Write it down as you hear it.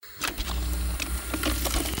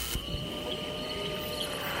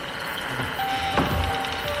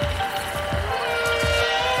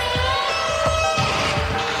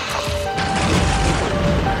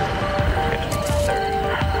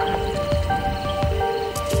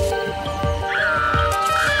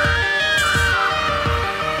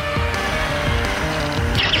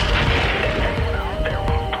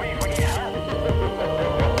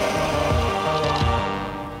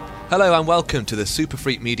Hello and welcome to the Super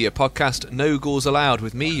Freak Media podcast, No Ghouls Allowed,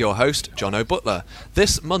 with me, your host, John O'Butler.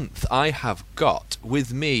 This month I have got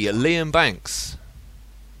with me Liam Banks.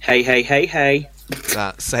 Hey, hey, hey, hey.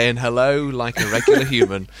 That's saying hello like a regular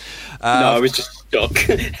human. No, I was just stuck.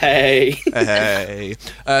 Hey. Hey.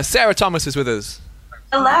 Sarah Thomas is with us.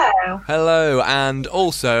 Hello. Hello, and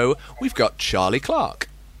also we've got Charlie Clark.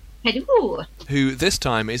 Hello. Who this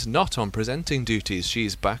time is not on presenting duties.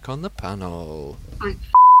 She's back on the panel. Thank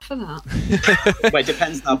for that. Well, it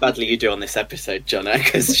depends how badly you do on this episode, Jono,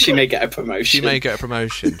 because she may get a promotion. She may get a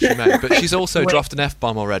promotion, she may. But she's also dropped an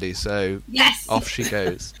F-bomb already, so Yes. off she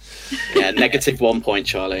goes. Yeah, -1 point,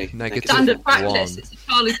 Charlie. Negative Standard practice. one. It's a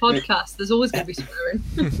Charlie podcast. There's always going to be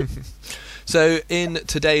swearing. So in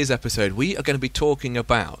today's episode, we are going to be talking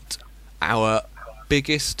about our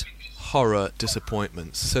biggest horror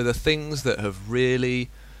disappointments. So the things that have really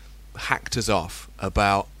hacked us off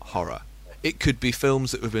about horror. It could be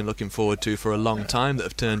films that we've been looking forward to for a long time that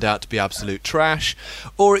have turned out to be absolute trash,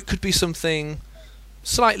 or it could be something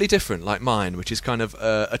slightly different, like mine, which is kind of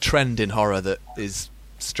a trend in horror that is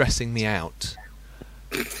stressing me out.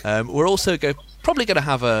 We're also probably going to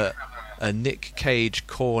have a Nick Cage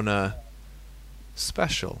corner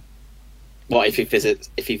special. What if he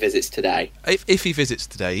visits today? If he visits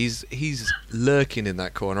today, he's lurking in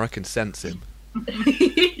that corner. I can sense him.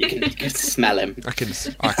 You can smell him. I can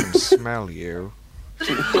smell you.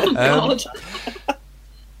 God.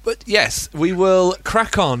 But yes, we will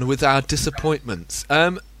crack on with our disappointments.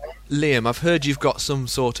 Liam, I've heard you've got some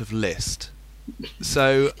sort of list.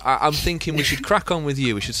 So I'm thinking we should crack on with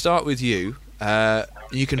you. We should start with you.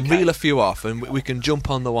 You can reel a few off and we can jump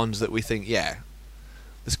on the ones that we think, yeah,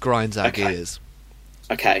 this grinds our gears.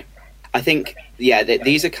 Okay. I think, yeah,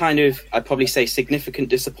 these are kind of, I'd probably say, significant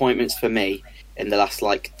disappointments for me in the last,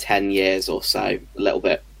 10 years or so. A little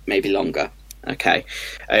bit, maybe longer. Okay.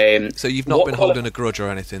 So you've not been holding a grudge or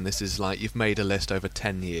anything? This is like you've made a list over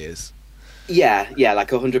 10 years? Yeah,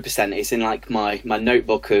 100%. It's in, my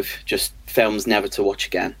notebook of just films never to watch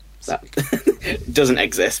again. That doesn't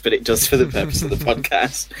exist, but it does for the purpose of the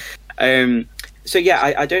podcast. So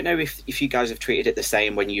yeah, I don't know if you guys have treated it the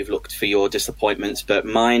same when you've looked for your disappointments, but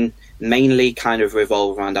mine mainly kind of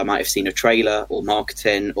revolve around I might have seen a trailer or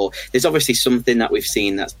marketing, or there's obviously something that we've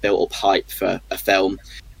seen that's built up hype for a film,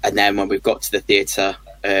 and then when we've got to the theatre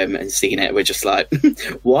and seen it, we're just like,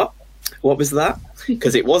 what was that?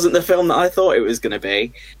 Because it wasn't the film that I thought it was going to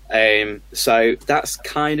be. So that's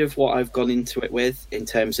kind of what I've gone into it with in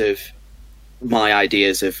terms of my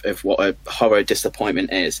ideas of what a horror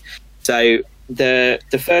disappointment is. So the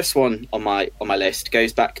first one on my list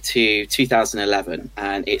goes back to 2011,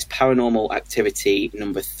 and it's Paranormal Activity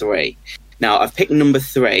number 3. Now I've picked number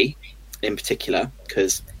 3 in particular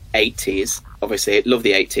because 80s. Obviously, I love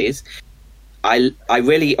the 80s. I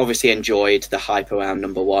really obviously enjoyed the hype around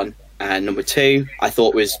number 1. And number 2, I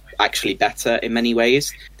thought was actually better in many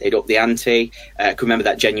ways. They'd up the ante. I can remember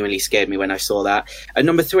that genuinely scared me when I saw that. And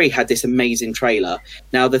number 3 had this amazing trailer.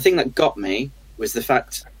 Now, the thing that got me was the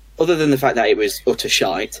fact, other than the fact that it was utter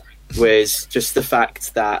shite, was just the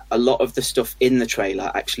fact that a lot of the stuff in the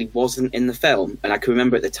trailer actually wasn't in the film. And I can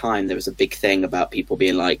remember at the time there was a big thing about people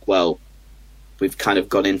being like, well, we've kind of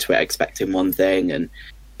gone into it expecting one thing and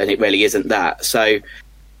it really isn't that. So,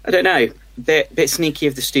 I don't know. Bit sneaky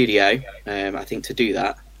of the studio, I think, to do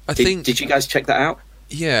that. Did you guys check that out?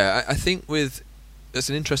 Yeah, I think it's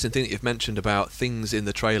an interesting thing that you've mentioned about things in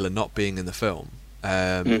the trailer not being in the film.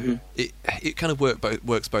 It kind of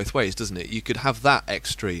works both ways, doesn't it? You could have that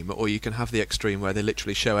extreme, or you can have the extreme where they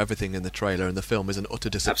literally show everything in the trailer and the film is an utter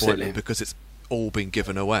disappointment. Absolutely. Because it's all been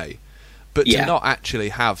given away. But to not actually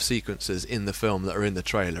have sequences in the film that are in the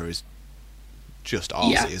trailer is just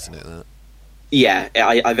arsey, isn't it? That? Yeah,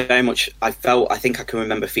 I very much. I think I can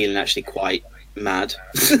remember feeling actually quite mad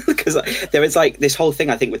because there was this whole thing.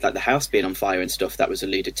 I think with the house being on fire and stuff that was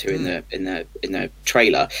alluded to in the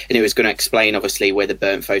trailer, and it was going to explain obviously where the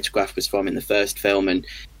burnt photograph was from in the first film, and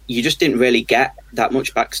you just didn't really get that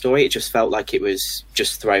much backstory. It just felt like it was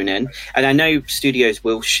just thrown in. And I know studios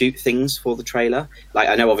will shoot things for the trailer. Like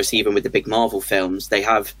I know obviously even with the big Marvel films, they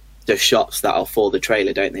have the shots that are for the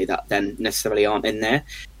trailer, don't they? That then necessarily aren't in there,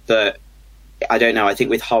 but I don't know. I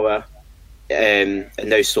think with horror and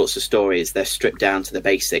those sorts of stories, they're stripped down to the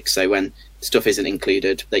basics. So when stuff isn't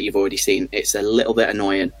included that you've already seen, it's a little bit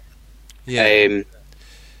annoying. Yeah.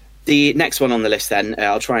 The next one on the list, then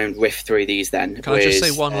I'll try and riff through these. Then can I just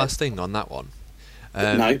say one last thing on that one?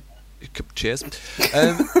 No. Cheers.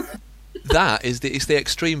 That is it's the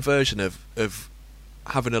extreme version of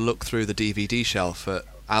having a look through the DVD shelf at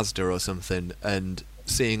Asda or something and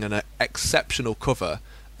seeing an exceptional cover.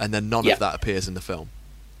 And then none of that appears in the film.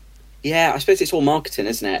 Yeah, I suppose it's all marketing,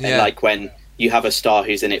 isn't it? Yeah. And like when you have a star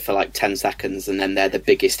who's in it for like 10 seconds and then they're the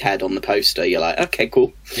biggest head on the poster, you're like, okay,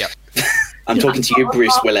 cool. Yep. I'm talking to you,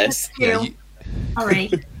 Bruce Willis. Yeah,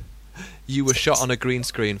 Sorry. you were shot on a green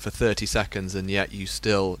screen for 30 seconds, and yet you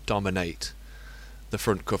still dominate the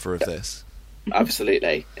front cover of this.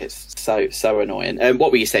 Absolutely. It's so annoying.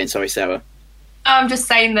 What were you saying? Sorry, Sarah. I'm just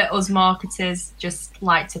saying that us marketers just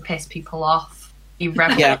like to piss people off. You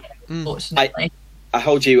rebel, Yeah. unfortunately. I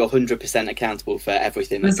hold you 100% accountable for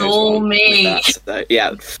everything that It's goes all wrong with me. that. So,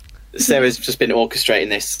 yeah. Sarah's just been orchestrating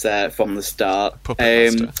this from the start.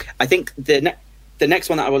 Puppet master. I think the next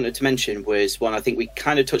one that I wanted to mention was one I think we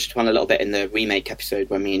kind of touched upon a little bit in the remake episode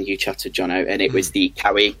when me and you chatted, Jono, and it was the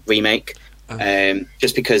Carrie remake.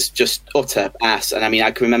 Just because, just utter ass. And I mean,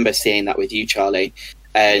 I can remember seeing that with you, Charlie.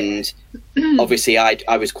 And obviously,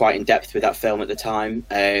 I was quite in depth with that film at the time.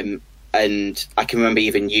 And I can remember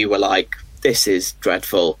even you were like, this is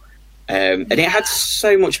dreadful. And it had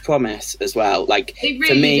so much promise as well. Like, It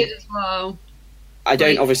for really me, did as well. I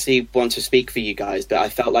don't Like- obviously want to speak for you guys, but I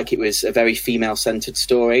felt like it was a very female-centered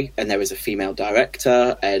story, and there was a female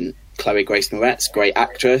director, and Chloe Grace Moretz, great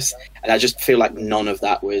actress, and I just feel like none of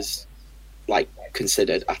that was like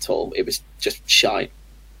considered at all. It was just shite.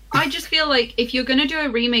 I just feel like if you're going to do a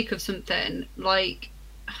remake of something, like,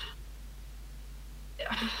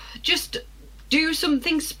 just do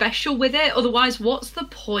something special with it. Otherwise, what's the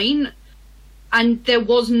point? And there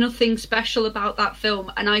was nothing special about that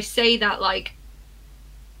film, and I say that like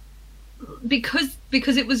because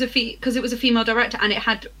it was a female director and it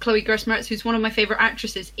had Chloe Grace Moretz, who's one of my favorite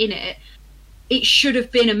actresses, in it. It should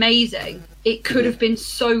have been amazing. It could have been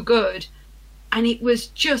so good. And it was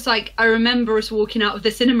just like, I remember us walking out of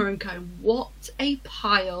the cinema and going, what a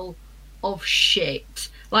pile of shit.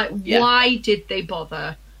 Like, why did they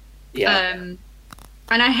bother? Yeah. And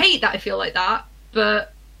I hate that I feel like that,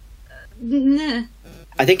 but nah.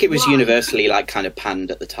 I think it was Why? universally like kind of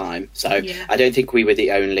panned at the time, so Yeah. I don't think we were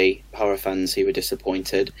the only horror fans who were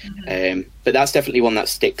disappointed. But that's definitely one that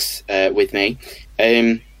sticks with me.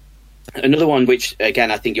 Another one, which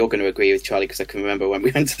again I think you're going to agree with, Charlie, because I can remember when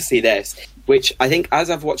we went to see this, which I think as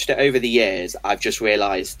I've watched it over the years, I've just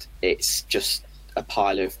realised it's just a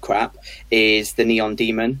pile of crap, is The Neon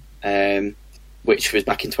Demon. Which was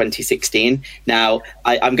back in 2016. Now,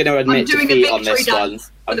 I'm going to admit doing a defeat on this victory one.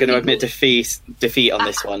 dance I'm for going to the admit defeat on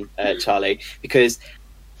this one, Charlie, because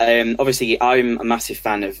obviously I'm a massive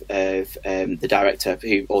fan of the director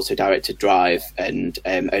who also directed Drive and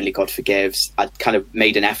Only God Forgives. I'd kind of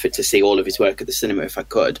made an effort to see all of his work at the cinema if I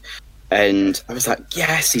could. And I was like,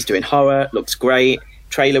 yes, he's doing horror, looks great.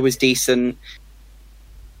 Trailer was decent.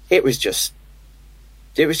 It was just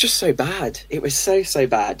so bad. It was so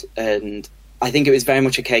bad. And I think it was very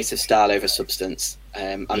much a case of style over substance.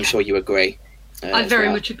 I'm sure you agree. I as very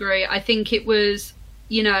well. much agree. I think it was,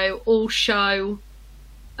 all show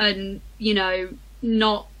and,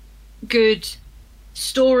 not good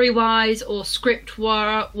story-wise or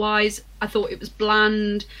script-wise. I thought it was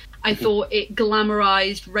bland. I thought it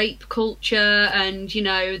glamorized rape culture and,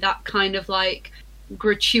 that kind of like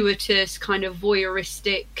gratuitous kind of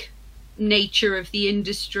voyeuristic nature of the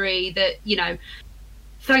industry that,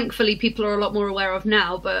 thankfully people are a lot more aware of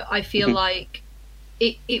now, but I feel like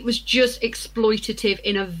it was just exploitative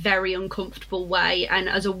in a very uncomfortable way. And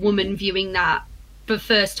as a woman viewing that for the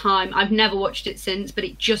first time, I've never watched it since, but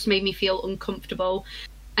it just made me feel uncomfortable.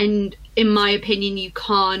 And in my opinion, you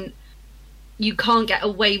can't get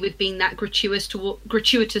away with being that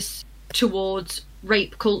gratuitous towards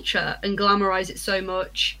rape culture and glamorize it so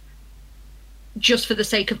much just for the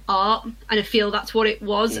sake of art. And I feel that's what it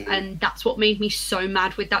was, and that's what made me so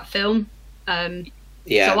mad with that film.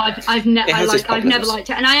 Yeah. So I've never liked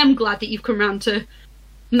it, and I am glad that you've come round to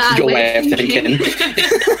my Your way of thinking.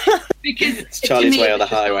 because It's Charlie's to me, way or the it's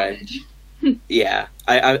just highway. garbage. Yeah.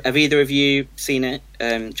 Have either of you seen it,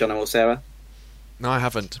 John or Sarah? No, I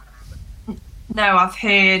haven't. No, I've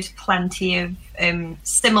heard plenty of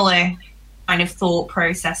similar kind of thought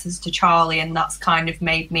processes to Charlie, and that's kind of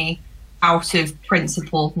made me, out of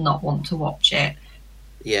principle, not want to watch it.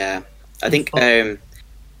 Yeah. I think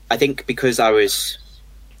because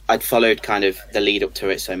I'd followed kind of the lead up to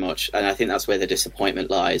it so much, and I think that's where the disappointment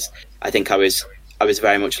lies. I think I was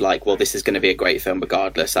very much like, well, this is going to be a great film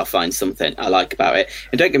regardless. I'll find something I like about it.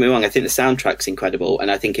 And don't get me wrong, I think the soundtrack's incredible,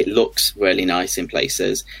 and I think it looks really nice in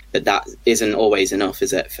places. But that isn't always enough,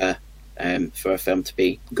 is it, for a film to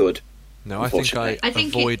be good? No, I think I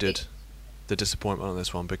think avoided the disappointment on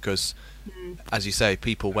this one because, as you say,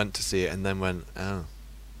 people went to see it and then went, oh,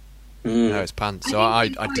 no, it's panned. So I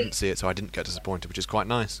didn't see it, so I didn't get disappointed, which is quite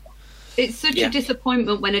nice. It's such Yeah. a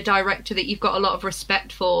disappointment when a director that you've got a lot of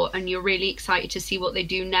respect for and you're really excited to see what they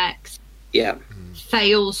do next Yeah.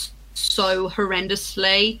 fails so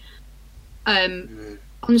horrendously on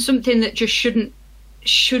something that just shouldn't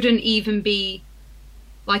even be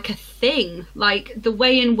like a thing. Like the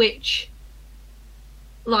way in which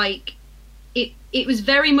like it was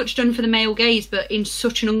very much done for the male gaze, but in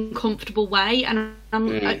such an uncomfortable way. And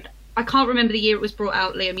I can't remember the year it was brought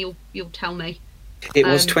out. Liam, you'll tell me. It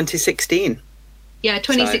was 2016. Yeah,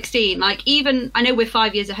 2016. So, like, even I know we're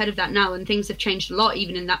 5 years ahead of that now, and things have changed a lot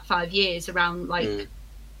even in that 5 years around like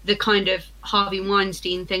the kind of Harvey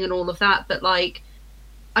Weinstein thing and all of that. But like,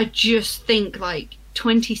 I just think like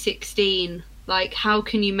 2016. Like, how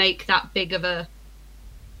can you make that big of a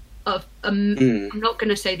I'm not going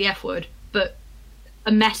to say the F word, but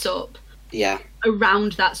a mess up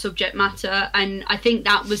around that subject matter? And I think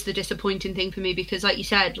that was the disappointing thing for me, because like you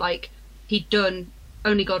said, like he'd done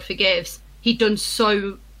Only God Forgives, he'd done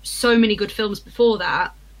so many good films before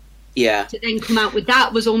that. Yeah. To then come out with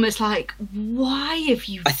that was almost like, why have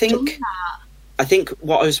you done that? I think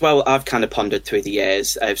what as well I've kind of pondered through the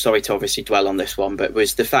years, sorry to obviously dwell on this one, but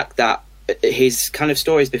was the fact that his kind of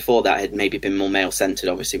stories before that had maybe been more male-centred,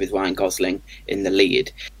 obviously with Ryan Gosling in the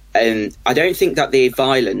lead. And I don't think that the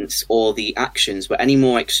violence or the actions were any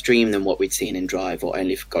more extreme than what we'd seen in Drive or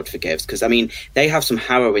Only God Forgives. Because, I mean, they have some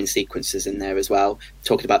harrowing sequences in there as well,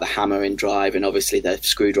 talking about the hammer in Drive and obviously the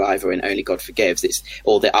screwdriver in Only God Forgives.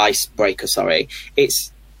 Or the icebreaker, sorry.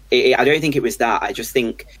 I don't think it was that. I just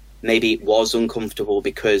think maybe it was uncomfortable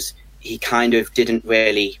because he kind of didn't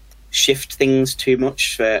really shift things too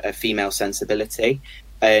much for a female sensibility.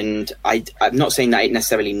 And I'm not saying that it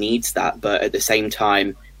necessarily needs that, but at the same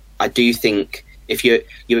time, I do think if you're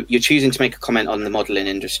choosing to make a comment on the modelling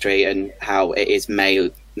industry and how it is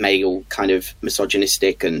male kind of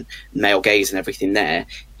misogynistic and male gaze and everything there,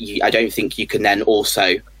 I don't think you can then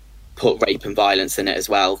also put rape and violence in it as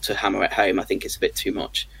well to hammer it home. I think it's a bit too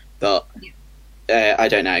much. But I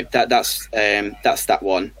don't know. That's that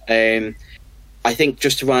one. I think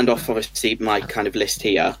just to round off, obviously, my kind of list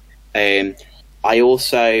here, I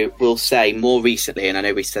also will say more recently, and I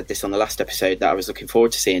know we said this on the last episode, that I was looking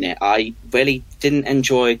forward to seeing it. I really didn't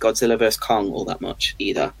enjoy Godzilla vs. Kong all that much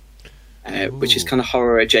either, which is kind of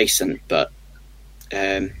horror adjacent, but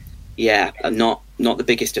yeah, I'm not the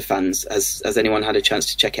biggest of fans. Has anyone had a chance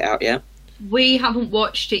to check it out yet? We haven't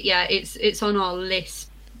watched it yet. It's on our list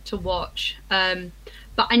to watch.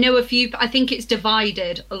 But I know I think it's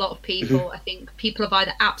divided a lot of people. I think people have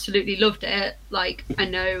either absolutely loved it, like I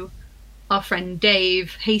know our friend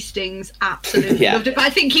Dave Hastings absolutely loved it, but I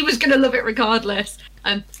think he was going to love it regardless.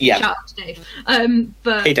 Shout out to Dave.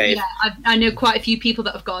 But hey, Dave. Yeah, I know quite a few people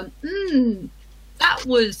that have gone, that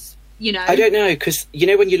was, I don't know, because,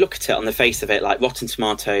 when you look at it on the face of it, like Rotten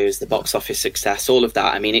Tomatoes, the box office success, all of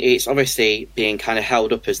that, I mean, it's obviously being kind of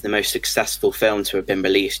held up as the most successful film to have been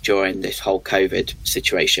released during this whole COVID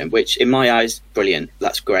situation, which in my eyes, brilliant.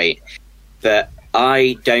 That's great. But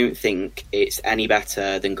I don't think it's any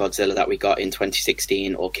better than Godzilla that we got in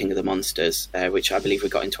 2016 or King of the Monsters, which I believe we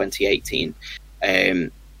got in 2018.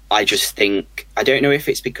 I just think, I don't know if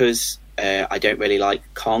it's because I don't really like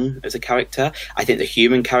Kong as a character. I think the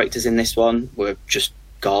human characters in this one were just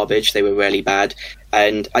garbage. They were really bad.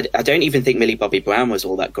 And I don't even think Millie Bobby Brown was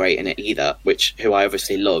all that great in it either, who I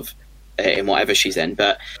obviously love in whatever she's in.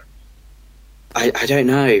 But I don't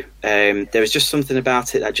know. There was just something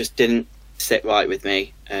about it that just didn't sit right with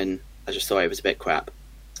me, and I just thought it was a bit crap.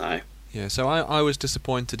 So I was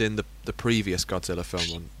disappointed in the previous Godzilla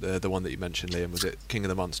film, the one that you mentioned, Liam. Was it King of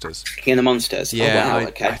the Monsters? King of the Monsters. Yeah, oh, wow,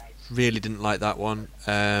 okay. I really didn't like that one.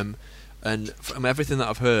 And from everything that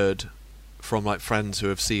I've heard from like friends who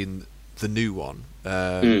have seen the new one,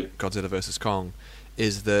 Godzilla vs. Kong,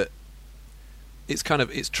 is that it's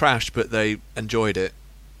trash, but they enjoyed it,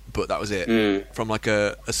 but that was it. From like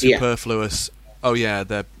a superfluous, oh yeah,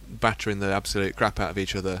 they're battering the absolute crap out of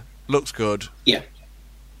each other. Looks good. Yeah.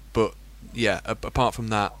 But yeah, apart from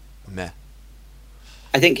that, meh.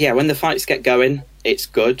 I think, when the fights get going, it's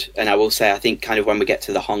good. And I will say, I think kind of when we get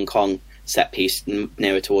to the Hong Kong set piece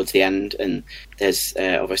nearer towards the end, and there's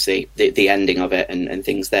obviously the ending of it and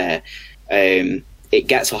things there, it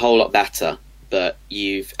gets a whole lot better. But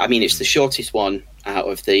it's the shortest one out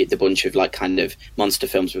of the bunch of like kind of monster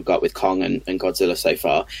films we've got with Kong and Godzilla so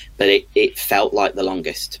far. But it felt like the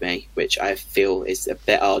longest to me, which I feel is a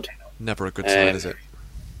bit odd. Never a good sign, is it?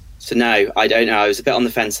 So no, I don't know. I was a bit on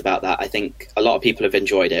the fence about that. I think a lot of people have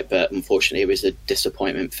enjoyed it, but unfortunately it was a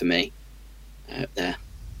disappointment for me there.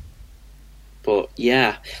 But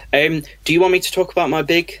yeah, do you want me to talk about my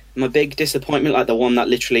big disappointment, like the one that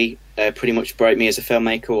literally pretty much broke me as a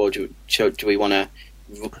filmmaker, or do we want to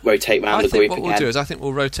rotate around the group again? I think what we'll do is I think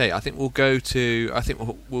we'll rotate. I think we'll go to. I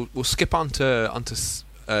think we'll skip onto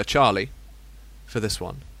Charlie for this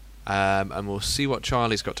one, and we'll see what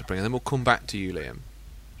Charlie's got to bring, and then we'll come back to you, Liam.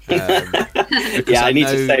 Yeah, I need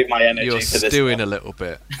to save my energy. You're for this stewing one. a little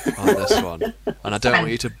bit on this one, and I don't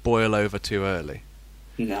want you to boil over too early.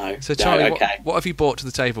 No. So Charlie, no, okay. what have you brought to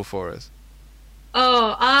the table for us?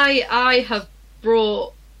 Oh, I have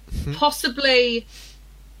brought possibly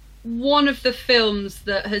one of the films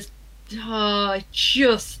that has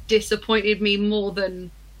just disappointed me more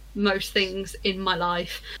than most things in my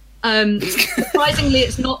life. Surprisingly,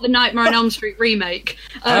 it's not the Nightmare on Elm Street remake.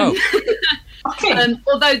 Although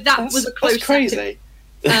that was a close That's crazy.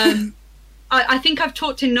 I think I've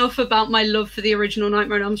talked enough about my love for the original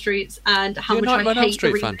Nightmare on Elm Street and how You're much a Nightmare I on Elm hate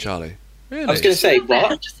Street the fan, remake. Charlie. Really? I was going to say,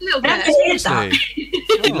 what? Just a little I bit. heard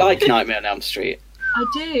that. You like Nightmare on Elm Street? I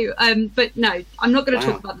do, but no, I'm not going to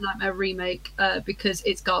Wow. talk about the Nightmare remake because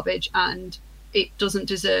it's garbage and it doesn't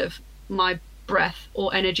deserve my breath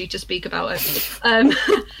or energy to speak about it.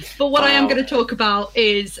 But what I am Wow. going to talk about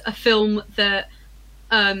is a film that,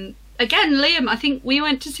 again, Liam, I think we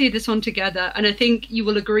went to see this one together, and I think you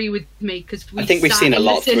will agree with me because I think we've seen a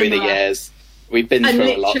lot through the years. We've been And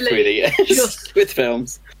through a lot through the years just- with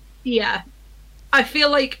films. Yeah, I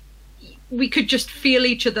feel like we could just feel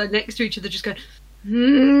each other next to each other, just go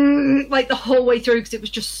like the whole way through because it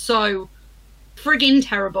was just so friggin'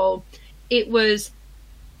 terrible. It was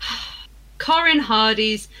Corin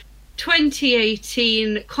Hardy's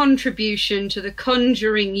 2018 contribution to the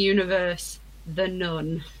Conjuring universe, The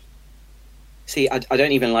Nun. See, I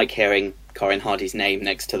don't even like hearing Corin Hardy's name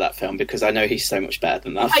next to that film because I know he's so much better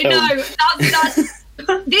than that I film.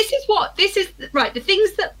 know this is right. The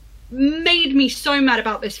things that made me so mad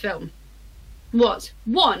about this film was,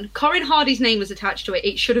 one, Corin Hardy's name was attached to it.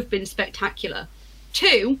 It should have been spectacular.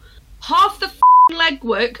 Two, half the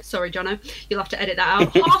legwork. Sorry, Jono, you'll have to edit that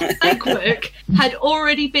out. Half the legwork had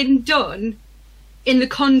already been done in The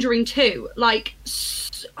Conjuring 2.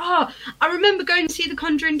 I remember going to see The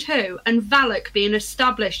Conjuring 2 and Valak being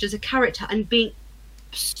established as a character and being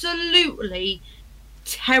absolutely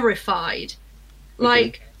terrified.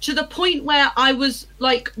 To the point where I was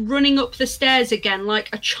running up the stairs again like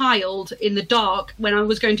a child in the dark when I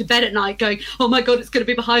was going to bed at night going, oh my god, it's going to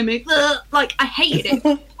be behind me. I hated it. It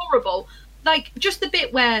was horrible. Just the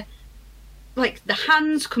bit where the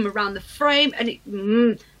hands come around the frame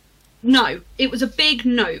and no, it was a big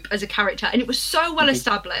nope as a character, and it was so well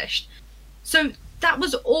established. So that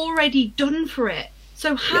was already done for it.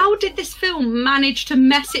 So how did this film manage to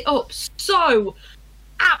mess it up so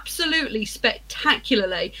absolutely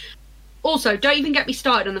spectacularly? Also, don't even get me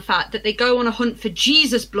started on the fact that they go on a hunt for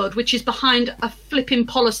Jesus blood, which is behind a flipping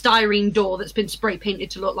polystyrene door that's been spray painted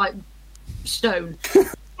to look like stone.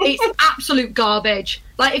 It's absolute garbage.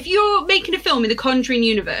 If you're making a film in the Conjuring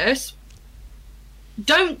universe,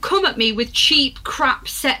 don't come at me with cheap crap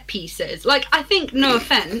set pieces. I think, no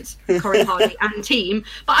offence, Corin Hardy and team,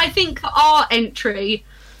 but I think our entry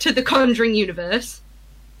to the Conjuring universe,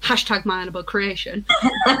 hashtag my Annabelle creation,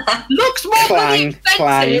 looks more bloody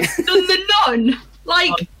expensive than The Nun.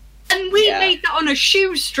 And we made that on a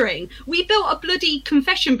shoestring. We built a bloody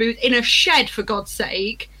confession booth in a shed, for God's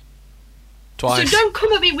sake. Twice. So don't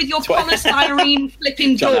come at me with your polystyrene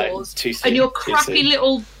flipping doors and your crappy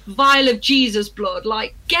little vial of Jesus blood.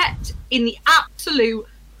 Get in the absolute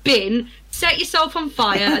bin, set yourself on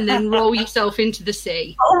fire, and then roll yourself into the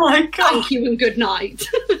sea. Oh my god! Thank you and good night.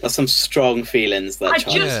 That's some strong feelings that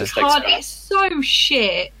Charlie just can't. It's so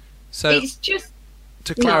shit. So it's just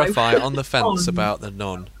to clarify, on the fence about The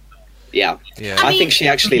Nun. Yeah. I think she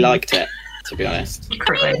actually liked it, to be honest. I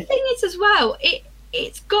mean, the thing is as well,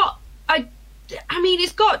 it's got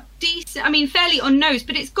it's got decent, fairly unnosed,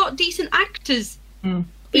 but it's got decent actors. You've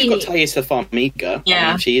got Thaisa Farmiga.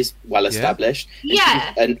 Yeah. She is well established.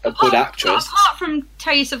 Yeah. And a good actress. Apart from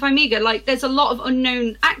Thaisa Farmiga, there's a lot of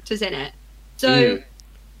unknown actors in it. So,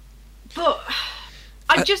 but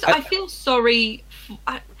I feel sorry.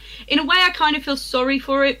 In a way, I kind of feel sorry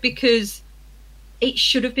for it because it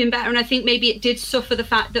should have been better. And I think maybe it did suffer the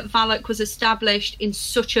fact that Valak was established in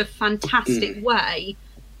such a fantastic way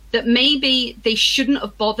that maybe they shouldn't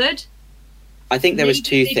have bothered. I think there was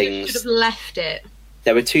two They things. should have left it.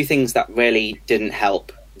 There were two things that really didn't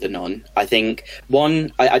help The Nun. I think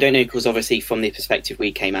one, I don't know, because obviously from the perspective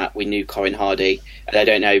we came at, we knew Corin Hardy, and I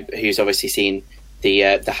don't know who's obviously seen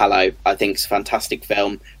the Hallow. I think it's a fantastic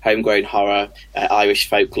film, homegrown horror, Irish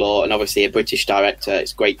folklore, and obviously a British director.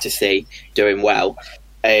 It's great to see doing well.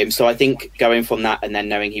 So I think going from that and then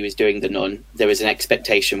knowing he was doing The Nun, there was an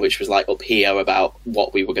expectation which was like up here about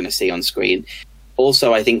what we were going to see on screen.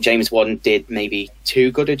 Also, I think James Wan did maybe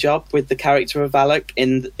too good a job with the character of Valak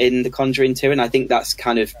in The Conjuring 2, and I think that's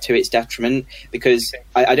kind of to its detriment, because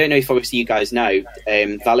I don't know if obviously you guys know,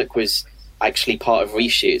 Valak was actually part of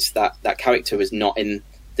reshoots. That character was not in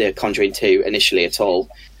The Conjuring 2 initially at all.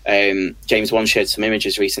 James Wan shared some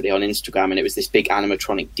images recently on Instagram, and it was this big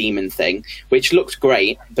animatronic demon thing, which looked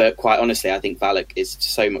great, but quite honestly, I think Valak is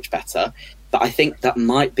so much better. But I think that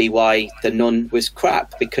might be why The Nun was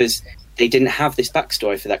crap, because they didn't have this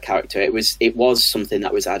backstory for that character. It was something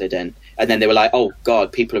that was added in, and then they were like, "Oh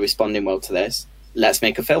God, people are responding well to this. Let's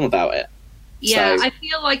make a film about it." Yeah, So- I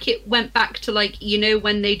feel like it went back to, like, you know,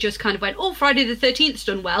 when they just kind of went, "Oh, Friday the 13th's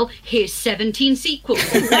done well. Here's 17 sequels.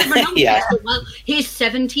 Oh, Nightmare on Elm Yeah. Street's done well. Here's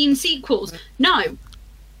 17 sequels." No,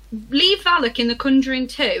 leave Valak in The Conjuring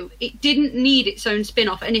 2. It didn't need its own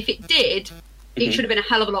spin-off, and if it did, it should have been a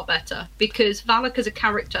hell of a lot better, because Valak as a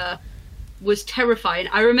character was terrifying.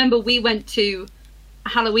 I remember we went to a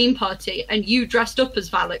Halloween party and you dressed up as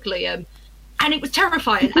Valak, Liam, and it was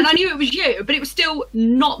terrifying. And I knew it was you, but it was still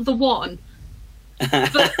not the one.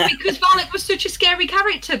 But because Valak was such a scary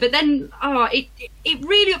character, but then it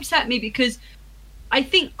really upset me, because I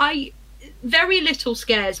think very little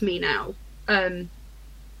scares me now.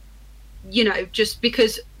 You know, just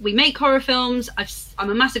because we make horror films, I'm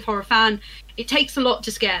a massive horror fan. It takes a lot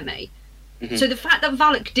to scare me. So the fact that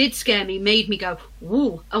Valak did scare me made me go,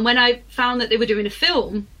 woo. And when I found that they were doing a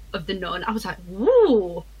film of The Nun, I was like,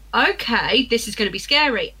 woo, okay, this is going to be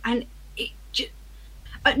scary. And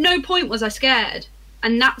at no point was I scared.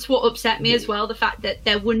 And that's what upset me as well, the fact that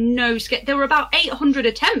there were no there were about 800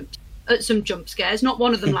 attempts at some jump scares, not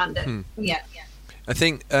one of them landed. Yeah. I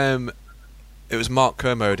think it was Mark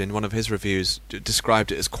Kermode in one of his reviews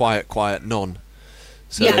described it as quiet, quiet nun.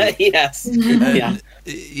 So, Yes. Yeah.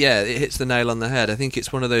 yeah, it hits the nail on the head. I think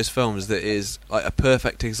it's one of those films that is like a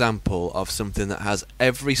perfect example of something that has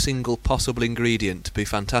every single possible ingredient to be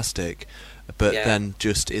fantastic, but then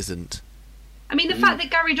just isn't. I mean, the fact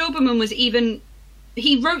that Gary Doberman was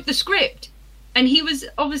he wrote the script, and he was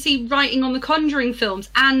obviously writing on the Conjuring films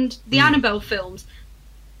and the Annabelle films.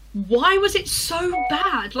 Why was it so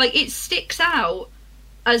bad? Like, it sticks out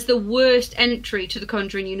as the worst entry to the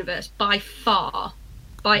Conjuring universe by far.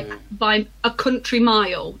 By a country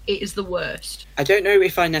mile, it is the worst. I don't know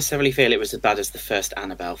if I necessarily feel it was as bad as the first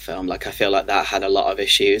Annabelle film. Like, I feel like that had a lot of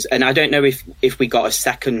issues. And I don't know if we got a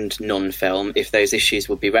second Nun film, if those issues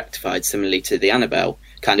would be rectified similarly to the Annabelle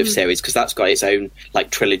kind of series, because that's got its own,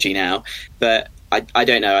 like, trilogy now. But I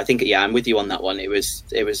don't know. I think, yeah, I'm with you on that one. It was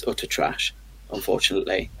utter trash,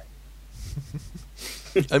 unfortunately.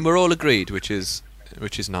 And we're all agreed, which is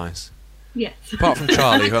nice. Yes. Apart from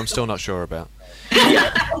Charlie, who I'm still not sure about.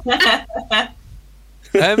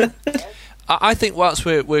 I think whilst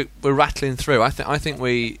we're rattling through, I think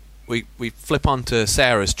we flip on to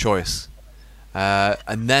Sarah's choice,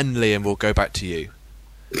 and then Liam will go back to you.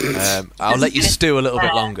 I'll let you stew a little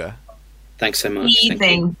bit longer. Thanks so much.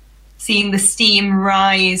 Breathing, seeing the steam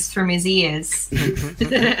rise from his ears.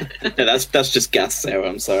 That's just gas, Sarah.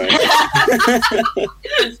 I'm sorry.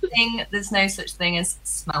 There's no such thing as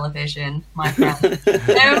smell-o-vision, my friend.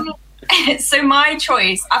 So my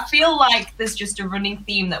choice, I feel like there's just a running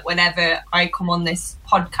theme that whenever I come on this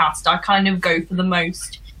podcast, I kind of go for the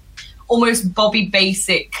almost Bobby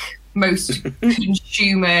Basic, most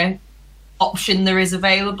consumer option there is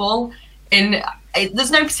available. And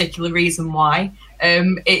there's no particular reason why.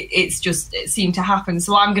 It seemed to happen.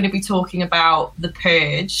 So I'm going to be talking about The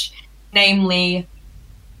Purge, namely,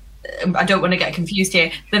 I don't want to get confused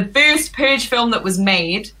here, the first Purge film that was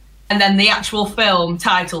made, and then the actual film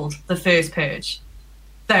titled The First Purge.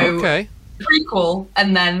 So Okay. the prequel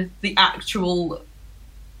and then the actual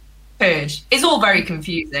Purge. It's all very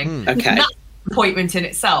confusing. Okay. That's an appointment in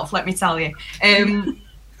itself, let me tell you.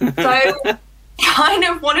 So kind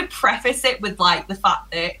of want to preface it with, like, the fact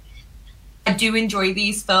that I do enjoy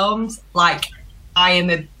these films. Like, I am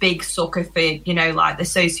a big sucker for, you know, like, the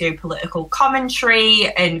socio-political commentary,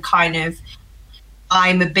 and kind of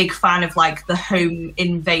I'm a big fan of, like, the home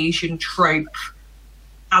invasion trope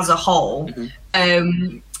as a whole.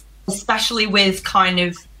 Especially with kind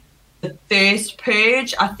of the first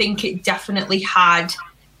Purge. I think it definitely had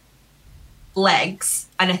legs,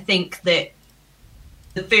 and I think that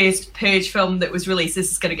the first Purge film that was released,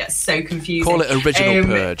 this is going to get so confusing. Call it original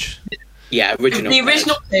Purge. Yeah, The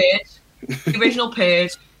original Purge. The original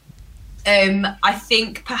Purge. I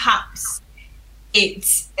think perhaps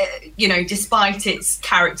it's, you know, despite its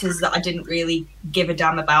characters that I didn't really give a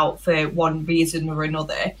damn about for one reason or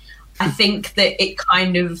another, I think that it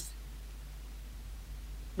kind of,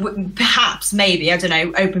 perhaps, maybe, I don't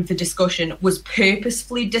know, open for discussion, was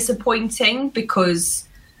purposefully disappointing because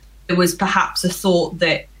there was perhaps a thought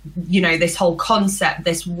that, you know, this whole concept,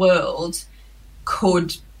 this world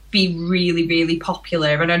could be really, really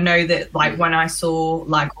popular. And I know that, like, when I saw,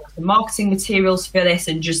 like, all the marketing materials for this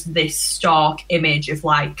and just this stark image of,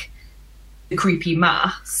 like, the creepy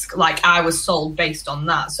mask, like, I was sold based on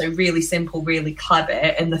that. So really simple, really clever.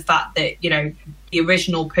 And the fact that, you know, the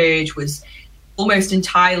original Purge was almost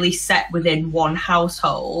entirely set within one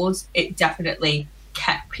household, it definitely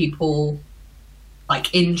kept people,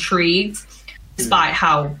 like, intrigued, despite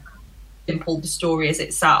how simple the story is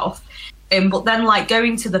itself. But then, like,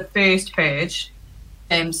 going to the first Purge,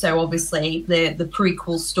 so obviously the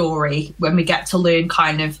prequel story, when we get to learn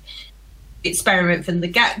kind of experiment from the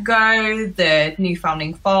get-go, the new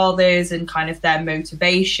founding fathers and kind of their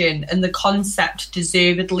motivation, and the concept,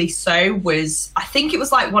 deservedly so, was, I think it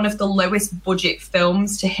was like one of the lowest budget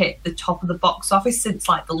films to hit the top of the box office since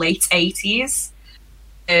like the late 80s,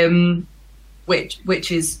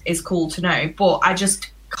 which is cool to know. But I just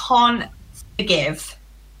can't forgive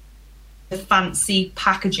the fancy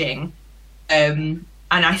packaging, and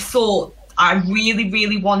I thought I really,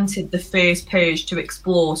 really wanted the first Purge to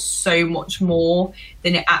explore so much more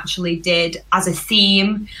than it actually did. As a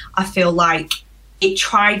theme, I feel like it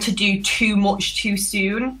tried to do too much too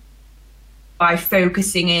soon by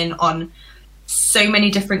focusing in on so many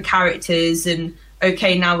different characters and,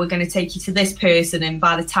 okay, now we're going to take you to this person, and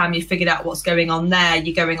by the time you figured out what's going on there,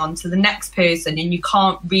 you're going on to the next person, and you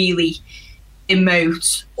can't really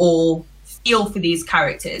emote or feel for these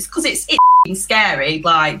characters because it's scary.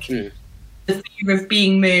 Like, the fear of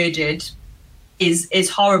being murdered is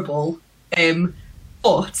horrible.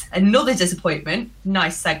 But another disappointment,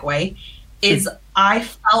 nice segue, is I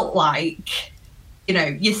felt like, you know,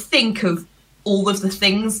 you think of all of the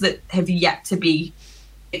things that have yet to be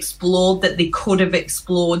explored that they could have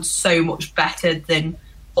explored so much better than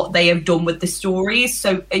what they have done with the stories.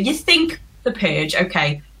 So you think The Purge,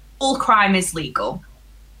 okay, all crime is legal.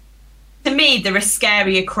 To me, there are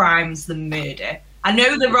scarier crimes than murder. I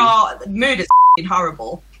know there are, murder's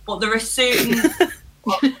horrible, but there are certain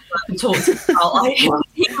talked about, like,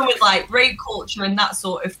 even with like rape culture and that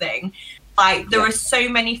sort of thing, like there are so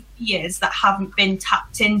many fears that haven't been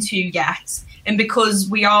tapped into yet, and because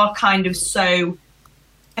we are kind of so,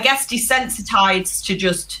 I guess, desensitized to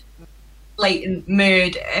just blatant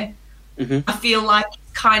murder, I feel like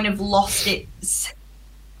it's kind of lost its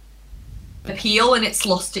appeal and it's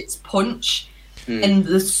lost its punch. And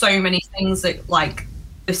there's so many things that, like,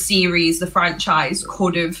 the series, the franchise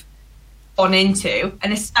could have gone into,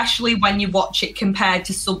 and especially when you watch it compared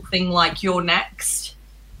to something like You're Next,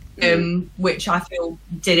 which I feel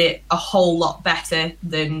did it a whole lot better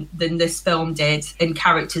than this film did, and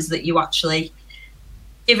characters that you actually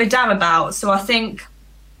give a damn about. So I think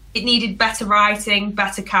it needed better writing,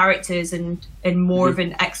 better characters, and more of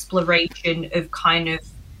an exploration of kind of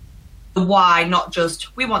the why, not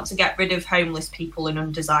just we want to get rid of homeless people and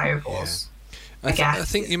undesirables. Yeah. I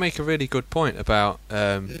think you make a really good point about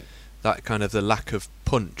that kind of the lack of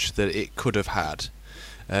punch that it could have had.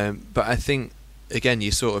 But I think, again,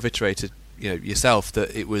 you sort of iterated, you know, yourself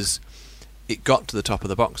that it got to the top of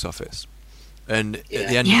the box office. And at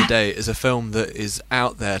the end of the day, it's a film that is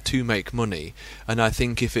out there to make money. And I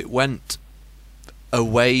think if it went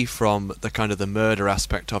away from the kind of the murder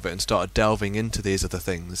aspect of it and started delving into these other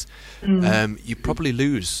things, you probably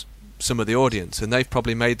lose some of the audience, and they've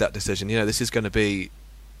probably made that decision. You know, this is going to be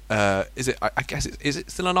is it, I guess is it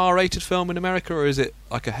still an R-rated film in America, or is it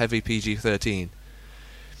like a heavy PG-13?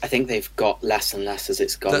 I think they've got less and less as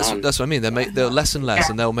it's gone on. That's what I mean. They'll less and less,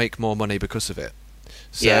 and they'll make more money because of it.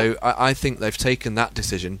 So I think they've taken that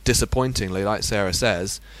decision, disappointingly, like Sarah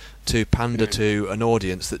says, to pander to an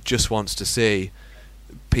audience that just wants to see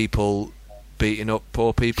people beating up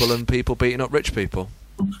poor people and people beating up rich people.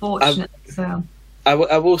 Unfortunately, so. I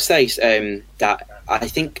will say that I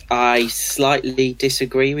think I slightly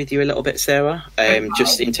disagree with you a little bit, Sarah.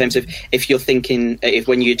 Just in terms of if you're thinking, if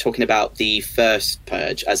when you're talking about the first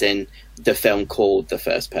Purge, as in the film called The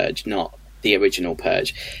First Purge, not the original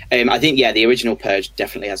Purge. I think, the original Purge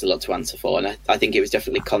definitely has a lot to answer for, and I think it was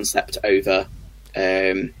definitely concept over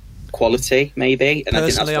quality, maybe. And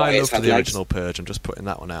personally, I loved the original Purge. I'm just putting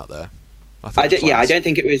that one out there. I don't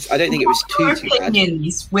think it was too bad.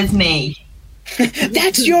 Opinions with me.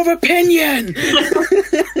 That's your opinion.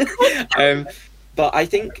 But I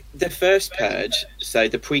think the first Purge, so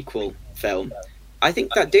the prequel film, I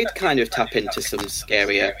think that did kind of tap into some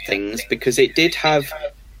scarier things, because it did have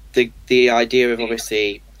the idea of,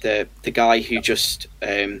 obviously, the guy who just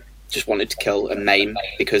just wanted to kill and maim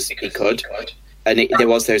because he could. And there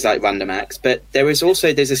was those like random acts, but there's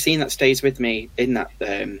a scene that stays with me in that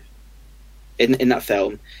in that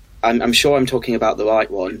film. I'm sure I'm talking about the right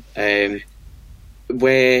one,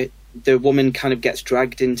 where the woman kind of gets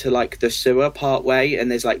dragged into like the sewer part way, and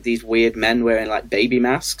there's like these weird men wearing like baby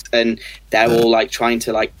masks, and they're all like trying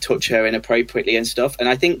to like touch her inappropriately and stuff. And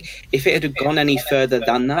I think if it had gone any further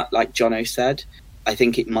than that, like Jono said, I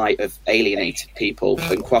think it might have alienated people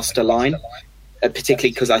and crossed a line. Particularly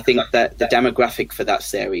because I think that the demographic for that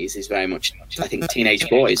series is very much, I think, teenage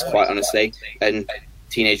boys, quite honestly, and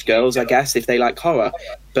teenage girls, I guess, if they like horror.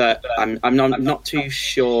 But I'm not too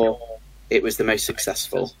sure it was the most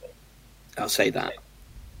successful. I'll say that.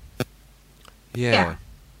 Yeah.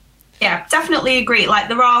 Yeah, definitely agree. Like,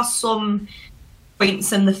 there are some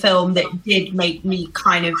points in the film that did make me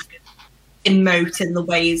kind of emote in the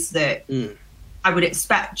ways that I would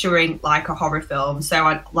expect during like a horror film. So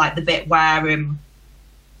I like the bit where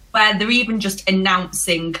they're even just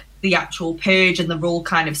announcing the actual purge and they're all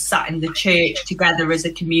kind of sat in the church together as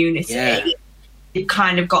a community. Yeah. You've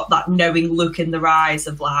kind of got that knowing look in their eyes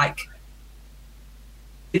of like,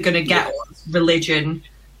 you're going to get us. Religion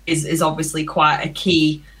is obviously quite a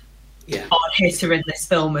key hard hitter in this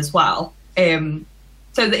film as well.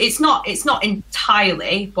 So that it's not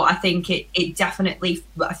entirely, but I think it definitely,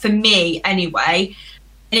 for me anyway,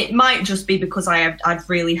 and it might just be because I had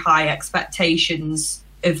really high expectations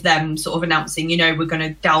of them sort of announcing, you know, we're going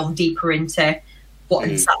to delve deeper into what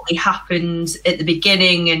exactly happened at the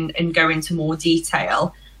beginning and go into more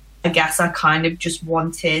detail. I guess I kind of just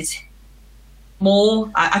wanted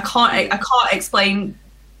more. I can't explain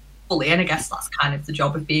fully, and I guess that's kind of the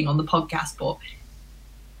job of being on the podcast, but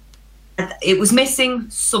it was missing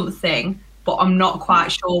something, but I'm not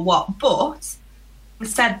quite sure what. But I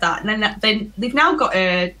said that, and then they've now got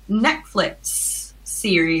a Netflix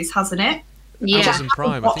series, hasn't it? Yeah. Amazon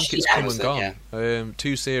Prime. I think it's come and Yeah. gone.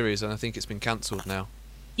 2 series, and I think it's been cancelled now.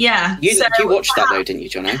 Yeah. You watched that though, didn't you,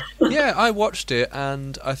 Jono? Yeah, I watched it,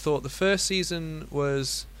 and I thought the first season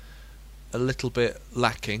was a little bit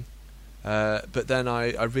lacking, but then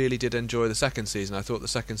I really did enjoy the second season. I thought the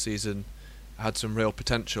second season had some real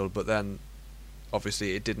potential, but then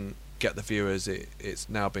obviously it didn't get the viewers. It's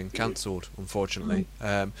now been cancelled, unfortunately.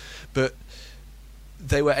 But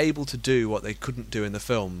they were able to do what they couldn't do in the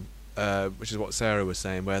film, which is what Sarah was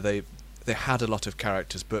saying, where they had a lot of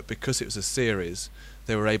characters, but because it was a series,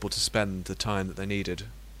 they were able to spend the time that they needed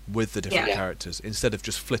with the different characters, instead of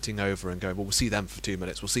just flitting over and going, well, we'll see them for 2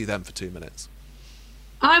 minutes, we'll see them for 2 minutes.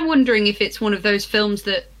 I'm wondering if it's one of those films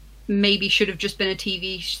that maybe should have just been a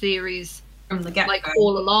TV series from the get-go, like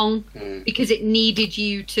all along, because it needed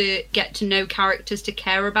you to get to know characters to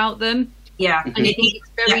care about them. Yeah. And I think it's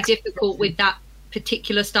very difficult with that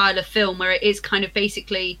particular style of film, where it is kind of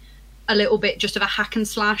basically a little bit just of a hack and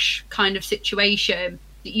slash kind of situation,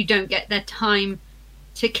 that you don't get their time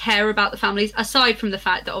to care about the families, aside from the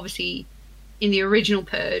fact that obviously in the original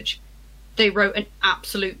Purge they wrote an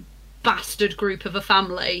absolute bastard group of a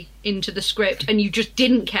family into the script and you just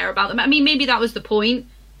didn't care about them. I mean, maybe that was the point.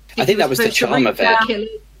 I think that was the charm of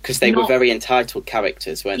it, because they were very entitled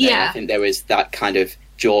characters, weren't they? Yeah. I think there was that kind of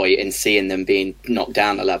joy in seeing them being knocked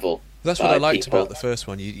down a level. That's what I liked about the first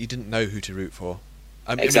one. You didn't know who to root for.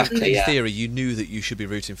 Exactly. In theory, you knew that you should be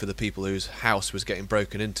rooting for the people whose house was getting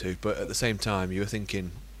broken into, but at the same time, you were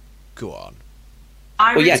thinking, "Go on."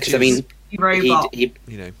 Because I mean, robot.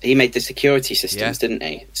 he made the security systems, didn't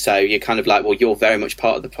he? So you're kind of like, well, you're very much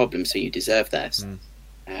part of the problem, so you deserve this.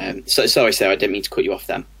 So sorry, Sarah, I didn't mean to cut you off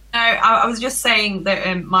then. No, I was just saying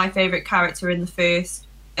that my favourite character in the first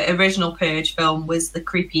original Purge film was the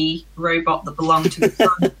creepy robot that belonged to the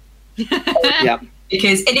son. Yeah.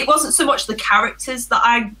 And it wasn't so much the characters that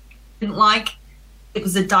I didn't like, it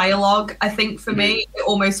was the dialogue, I think, for me. It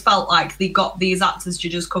almost felt like they got these actors to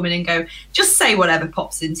just come in and go, just say whatever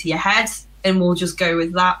pops into your head and we'll just go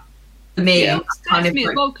with that. For me, it was kind of...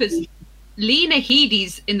 because Lena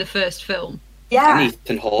Headey's in the first film. Yeah. And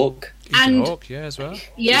Ethan Hawke. And Hawke, yeah, as well.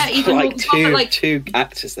 Yeah, Ethan Hawke. Two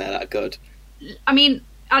actors there that are good. I mean,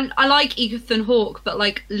 I like Ethan Hawke, but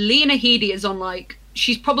like Lena Headey is on like...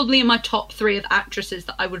 She's probably in my top 3 of actresses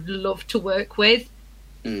that I would love to work with.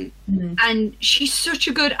 And she's such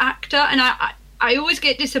a good actor, and I always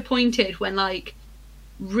get disappointed when like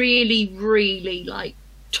really, really like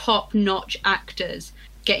top-notch actors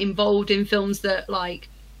get involved in films that like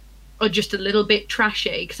are just a little bit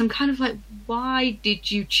trashy, because I'm kind of like, why did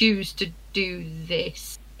you choose to do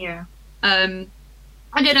this? Yeah. I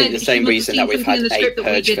don't know. The same reason that we've had 8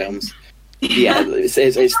 Purge films. Yeah, it's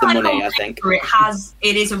the money, I think.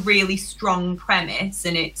 It is a really strong premise,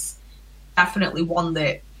 and it's definitely one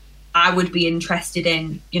that I would be interested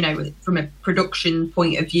in, you know, from a production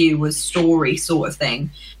point of view, was story sort of thing.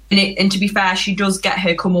 And to be fair, she does get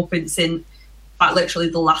her comeuppance in like literally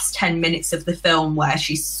the last 10 minutes of the film, where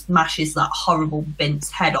she smashes that horrible Vince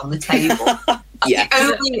head on the table. Yeah.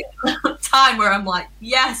 The only time where I'm like,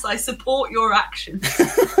 yes, I support your action.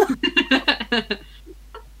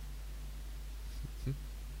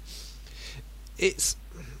 It's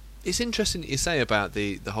interesting that you say about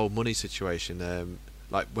the whole money situation,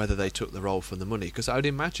 like whether they took the role from the money, because I would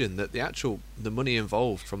imagine that the money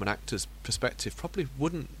involved from an actor's perspective probably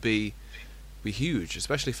wouldn't be huge,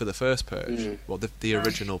 especially for the first Purge. Well, the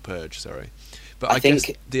original Purge, sorry. But I think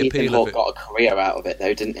guess the Ethan appeal Hawke of it, got a career out of it,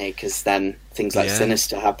 though, didn't he? Because then things like Yeah.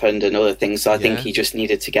 Sinister happened and other things. So I think Yeah. he just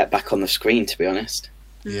needed to get back on the screen, to be honest.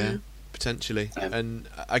 yeah, potentially. And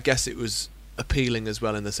I guess it was appealing as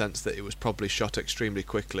well in the sense that it was probably shot extremely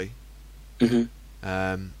quickly. Hmm.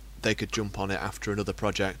 They could jump on it after another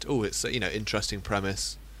project. Oh, it's interesting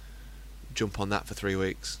premise. Jump on that for 3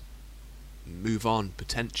 weeks. Move on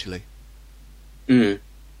potentially. Mm.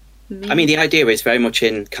 I mean, the idea is very much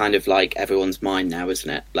in kind of like everyone's mind now, isn't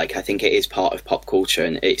it? Like, I think it is part of pop culture,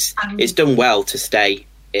 and it's done well to stay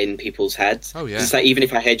in people's heads. Oh, yeah. It's like, even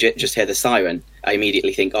if I just hear the siren, I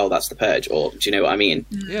immediately think, oh, that's the Purge, or do you know what I mean?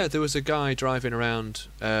 Yeah, there was a guy driving around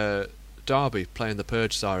Derby playing the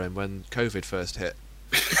Purge siren when COVID first hit.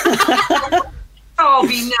 Oh,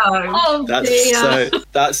 we know. Oh dear.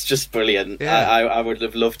 That's just brilliant. Yeah. I would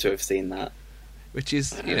have loved to have seen that. Which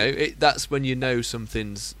is, that's when you know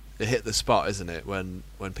something's hit the spot, isn't it? When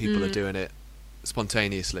people are doing it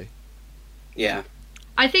spontaneously. Yeah.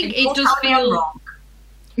 I think it Don't does tell me I'm feel. wrong.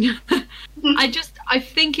 I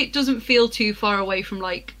think it doesn't feel too far away from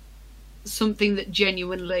like something that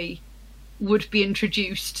genuinely would be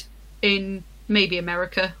introduced in maybe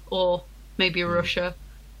America or maybe Russia.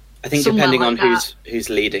 I think Somewhere depending like on that. who's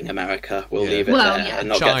leading America, we'll Yeah. leave it Well, there yeah. and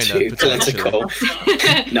not China, get too potentially.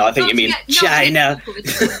 political. No, I think you mean China.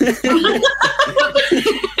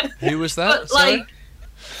 Who was that? But Sorry? like,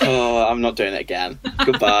 Oh, I'm not doing it again.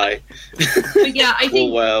 Goodbye. but yeah, I Whole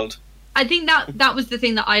think world. that was the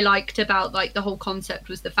thing that I liked about like the whole concept,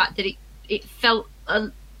 was the fact that it felt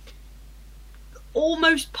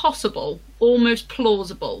almost possible, almost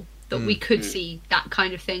plausible that we could see that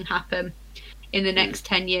kind of thing happen in the next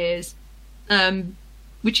 10 years,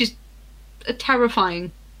 which is a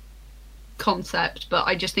terrifying concept, but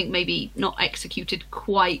I just think maybe not executed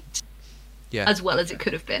quite Yeah. as well as it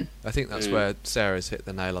could have been. I think that's where Sarah's hit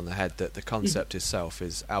the nail on the head, that the concept itself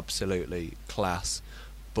is absolutely class,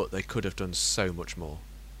 but they could have done so much more.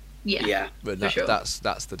 Yeah. But For sure. that's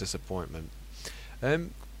the disappointment.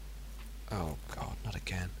 Oh God, not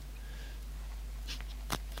again.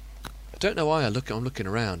 I don't know why I'm looking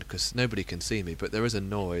around, because nobody can see me, but there is a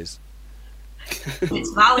noise.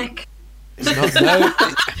 It's Valak. It's not. No,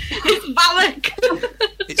 It's Valak!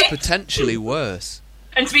 it's potentially worse.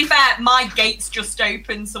 And to be fair, my gate's just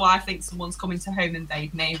open, so I think someone's coming to home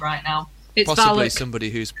invade me right now. It's Possibly Valak.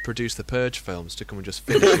 somebody who's produced the Purge films to come and just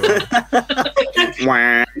finish you off.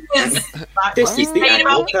 Wah. Yes. This is the Made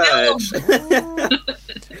annual about Purge.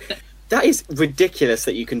 That is ridiculous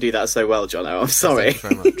that you can do that so well, Jono. I'm sorry.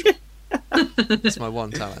 Thank you very much. That's my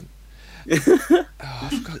one talent. Oh, I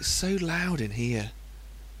forgot, it's so loud in here.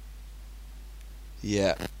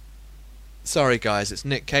 Yeah. Sorry guys, it's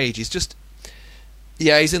Nick Cage. He's just...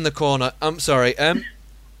 Yeah, he's in the corner. I'm sorry.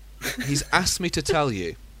 He's asked me to tell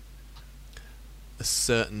you a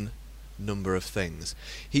certain number of things.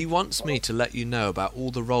 He wants me to let you know about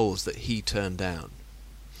all the roles that he turned down.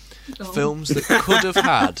 Oh. Films that could have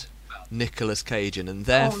had Nicolas Cage in, and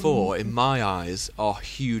therefore, in my eyes, are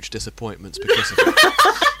huge disappointments because of it.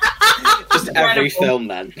 Just every film,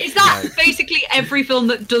 then. Is that basically every film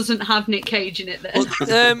that doesn't have Nick Cage in it then?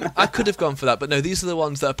 Well, I could have gone for that, but no, these are the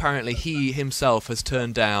ones that apparently he himself has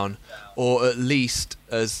turned down, or at least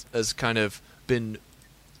has kind of been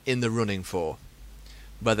in the running for.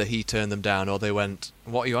 Whether he turned them down or they went,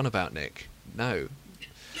 "What are you on about, Nick?" No.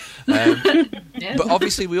 But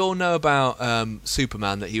obviously we all know about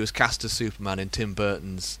Superman, that he was cast as Superman in Tim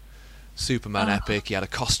Burton's Superman epic. He had a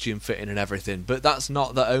costume fitting and everything, but that's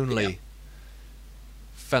not the only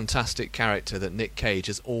fantastic character that Nick Cage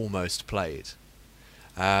has almost played.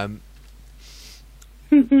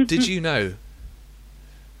 Did you know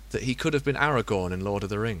that he could have been Aragorn in Lord of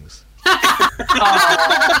the Rings?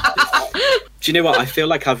 Do you know what? I feel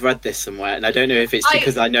like I've read this somewhere, and I don't know if it's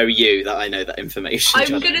because I know you that I know that information. I'm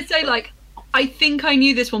Jono. going to say, like, I think I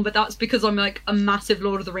knew this one, but that's because I'm, like, a massive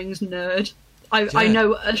Lord of the Rings nerd. I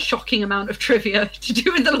know a shocking amount of trivia to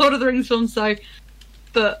do with the Lord of the Rings film, so...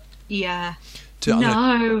 But, yeah.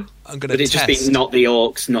 No. I'm going to Would it test. just be not the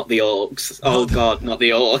orcs, not the orcs? Oh God, not the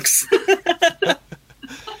orcs.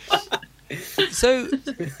 So,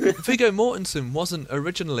 Viggo Mortensen wasn't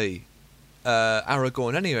originally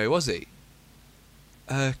Aragorn anyway, was he?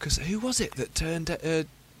 Because who was it that turned... it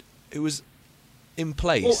was in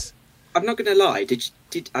place. I'm not going to lie.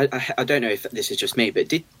 I don't know if this is just me, but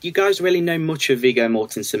did you guys really know much of Viggo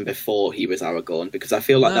Mortensen before he was Aragorn? Because I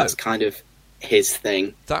feel like No. that's kind of his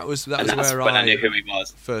thing. That was And that's where when I knew who he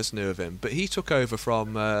was. first knew of him. But he took over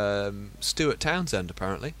from Stuart Townsend,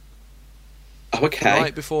 apparently, Oh, okay.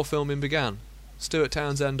 right before filming began. Stuart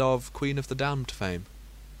Townsend of Queen of the Damned fame,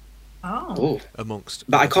 Oh. Oh. amongst...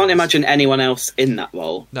 But I other can't things. imagine anyone else in that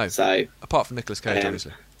role. No. So Apart from Nicolas Cage, Um,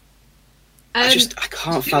 obviously. I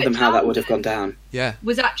can't Stuart fathom how that would have Townsend gone down. Yeah.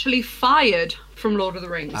 was actually fired from Lord of the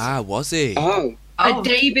Rings Was he? Oh. a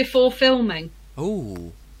day before filming.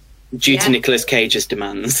 Oh. Due to Yeah. Nicolas Cage's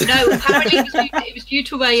demands. No, apparently it was due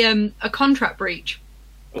to a contract breach.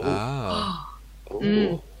 Oh. Ah.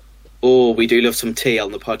 Oh. Oh, we do love some tea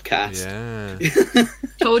on the podcast. Yeah.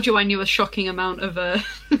 Told you I knew a shocking amount of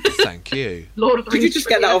Thank you. Lord of the Did Rings. you just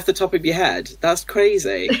get that trivia. off the top of your head? That's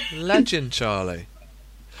crazy. Legend, Charlie.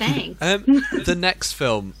 Thanks. The next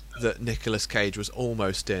film that Nicolas Cage was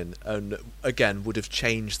almost in, and again would have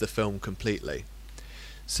changed the film completely.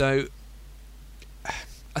 So,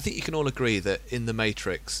 I think you can all agree that in The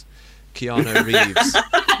Matrix, Keanu Reeves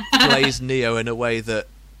plays Neo in a way that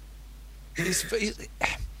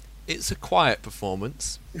it's a quiet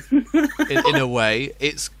performance. In a way,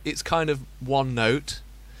 it's kind of one note,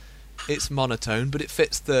 it's monotone, but it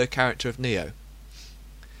fits the character of Neo.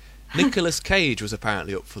 Nicolas Cage was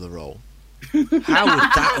apparently up for the role. How would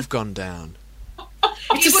that have gone down?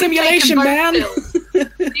 It's He a would have simulation, taken both man.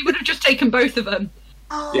 pills. He would have just taken both of them.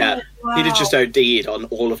 Yeah. wow. He'd have just OD'd on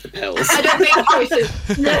all of the pills. I don't make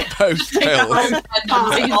choices. No. Both pills.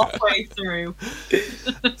 halfway through.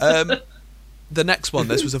 The next one,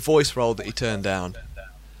 this was a voice role that he turned down.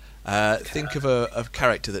 Think of a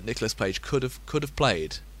character that Nicolas Cage could have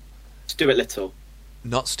played. Stuart Little.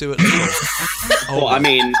 Not Stuart Little. Well, I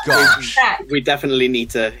mean, gosh. we definitely need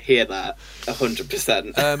to hear that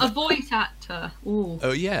 100%. A voice actor. Ooh.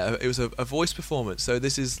 Oh yeah, it was a voice performance. So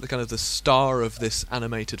this is the kind of the star of this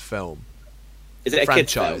animated film Is it a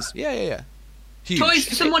kid's film? franchise. Yeah. Huge.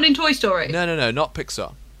 Someone in Toy Story. No, not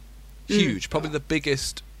Pixar. Huge, probably the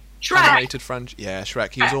biggest Shrek. animated franchise. Yeah,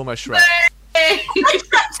 Shrek. He was almost Shrek.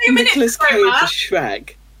 2 minutes. Nicolas Cage ago, as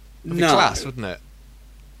Shrek? It'd be No. class, wouldn't it?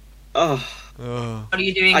 Oh, Oh. What are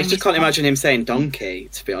you doing? I just can't imagine him saying donkey,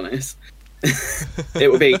 to be honest.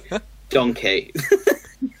 It would be donkey.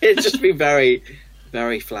 It'd just be very,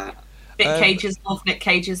 very flat. Nick Cage's love, Nick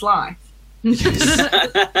Cage's life.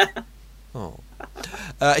 Oh.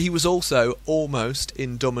 He was also almost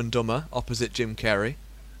in Dumb and Dumber opposite Jim Carrey.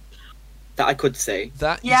 That I could see.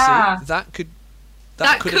 That you Yeah. see, that could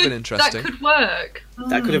have been interesting. That could work.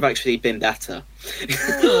 That could have actually been better.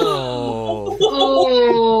 Oh.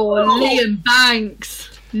 Oh, Liam Banks.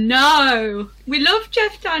 No. We love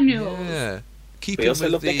Jeff Daniels. Yeah. Keep We him also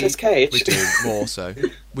with love the... Nicolas Cage. We do, more so.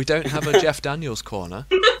 We don't have a Jeff Daniels corner.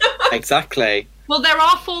 Exactly. Well, there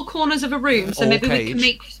are 4 corners of a room, so Or maybe we Cage. can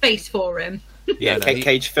make space for him. Yeah, No, he-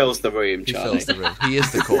 Cage fills the room, He Charlie. fills the room. He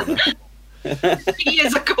is the corner. He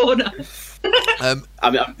is a corner. I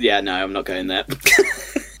mean, I'm not going there.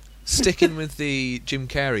 Sticking with the Jim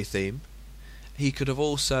Carrey theme, he could have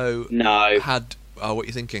also No. had... Oh, what are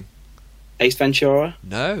you thinking? Ace Ventura?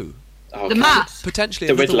 No. Oh, The okay. Mask. Potentially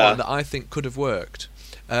The another Riddler. one that I think could have worked.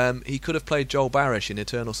 He could have played Joel Barish in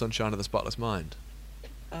Eternal Sunshine of the Spotless Mind.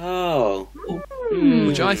 Oh.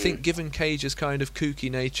 Which I think, given Cage's kind of kooky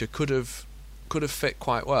nature, could have fit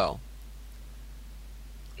quite well.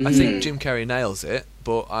 I think Jim Carrey nails it,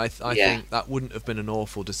 but I Yeah. think that wouldn't have been an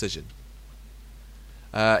awful decision.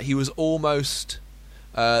 He was almost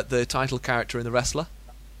the title character in The Wrestler.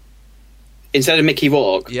 Instead of Mickey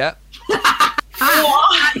Rourke. Yeah,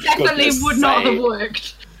 That definitely Goodness would not have sake.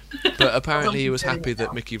 worked. but apparently he was doing happy it that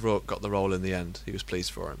now. Mickey Rourke got the role in the end. He was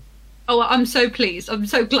pleased for him. Oh, I'm so pleased. I'm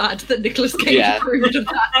so glad that Nicolas Cage Yeah. approved of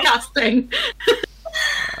that casting.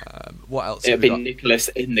 What else It'd have we be got? Nicholas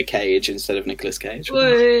in the cage instead of Nicolas Cage.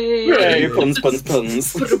 Whey. Hooray, puns, puns,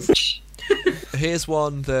 puns. Here's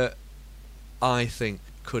one that I think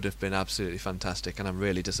could have been absolutely fantastic, and I'm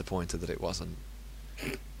really disappointed that it wasn't.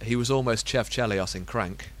 He was almost Chev Chelios in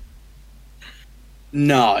Crank.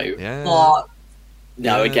 No. Yeah. What?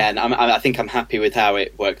 No, Yeah. again, I think I'm happy with how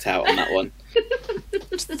it worked out on that one.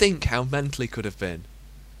 Just think how mental he could have been.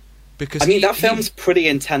 Because I mean, he- that film's pretty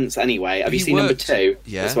intense anyway. Have you he seen number worked- 2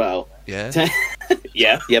 Yeah. as well? Yeah.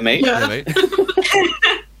 Yeah, mate. Yeah, mate.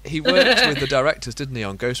 he worked with the directors, didn't he,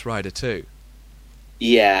 on Ghost Rider 2?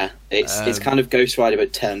 Yeah, it's kind of Ghost Rider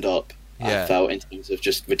but turned up. Yeah. I felt in terms of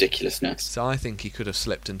just ridiculousness. So I think he could have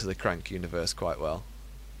slipped into the Crank universe quite well.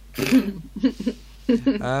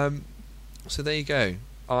 So there you go.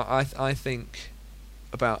 I think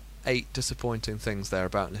about 8 disappointing things there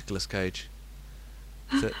about Nicolas Cage.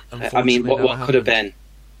 That I mean, unfortunately what never could have happened. been?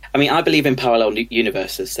 I mean, I believe in parallel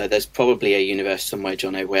universes, so there's probably a universe somewhere,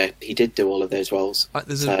 Jono, where he did do all of those roles.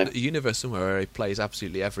 There's a universe somewhere where he plays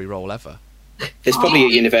absolutely every role ever. There's probably a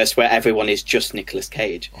universe where everyone is just Nicolas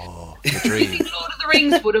Cage. Oh, the dream. Lord of the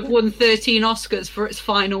Rings would have won 13 Oscars for its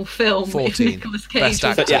final film. 14. If Nicolas Cage Best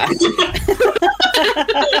was- actor. Yeah.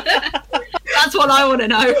 That's what I want to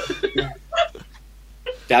know.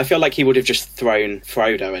 Yeah, I feel like he would have just thrown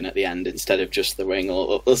Frodo in at the end instead of just the ring,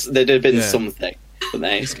 or there'd have been Yeah. something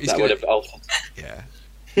that He's that gonna- would have altered. Yeah.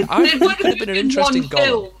 It I would could have have been an been interesting one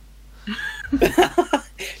Gollum. film.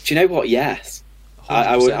 Do you know what? Yes.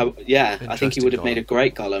 I would. 100%. Yeah, I think he would have Interesting made a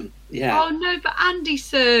great Gollum. Yeah. Oh no, but Andy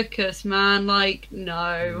Serkis, man, like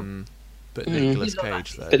no. But Mm. Nicolas You love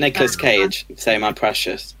Cage, that. though. But Nicolas Cage, say my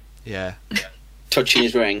precious, Yeah. touching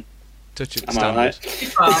his ring. Touch it Am I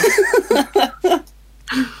standard. right?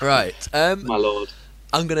 Right. My lord.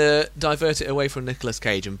 I'm going to divert it away from Nicolas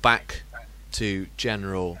Cage and back to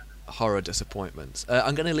general horror disappointments.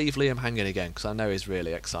 I'm going to leave Liam hanging again because I know he's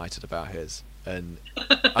really excited about his, and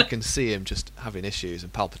I can see him just having issues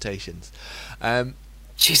and palpitations.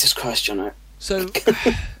 Jesus Christ, Jono. So,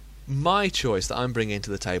 my choice that I'm bringing to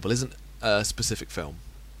the table isn't a specific film.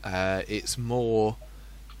 It's more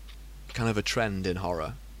kind of a trend in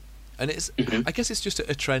horror, and it's I guess it's just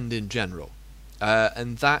a trend in general,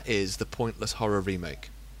 and that is the pointless horror remake.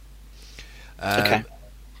 Okay.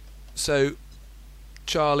 So,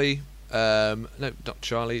 Charlie, no, not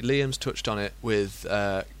Charlie. Liam's touched on it with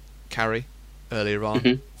Carrie earlier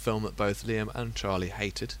on, film that both Liam and Charlie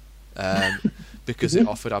hated because it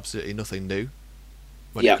offered absolutely nothing new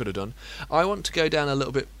when it could have done. I want to go down a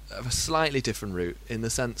little bit of a slightly different route in the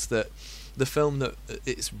sense that the film that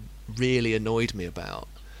it's really annoyed me about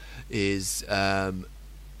is the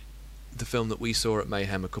film that we saw at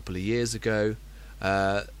Mayhem a couple of years ago,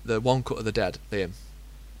 the One Cut of the Dead, Liam.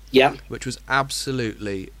 Yeah. Which was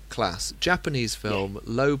absolutely class. Japanese film,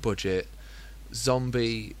 low budget,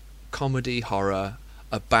 zombie comedy horror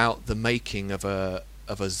about the making of a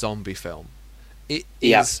zombie film. It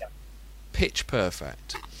is pitch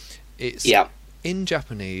perfect. It's in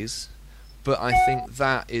Japanese, but I think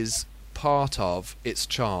that is part of its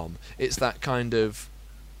charm. It's that kind of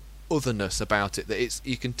otherness about it that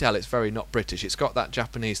you can tell it's very not British. It's got that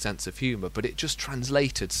Japanese sense of humour, but it just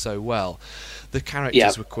translated so well. The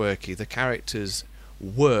characters were quirky. The characters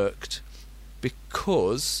worked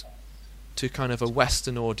because to kind of a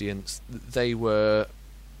Western audience they were,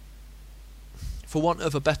 for want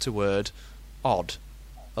of a better word, odd.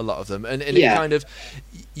 A lot of them, and it kind of,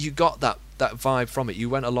 you got that vibe from it. You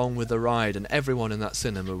went along with the ride, and everyone in that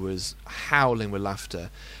cinema was howling with laughter,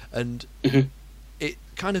 and it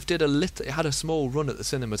kind of did it had a small run at the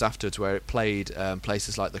cinemas afterwards where it played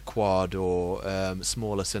places like the Quad or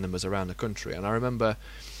smaller cinemas around the country. And I remember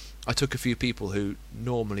I took a few people who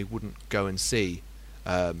normally wouldn't go and see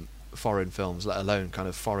foreign films, let alone kind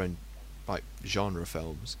of foreign like genre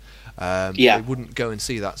films. They wouldn't go and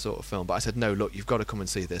see that sort of film, but I said, no, look, you've got to come and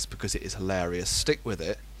see this because it is hilarious. Stick with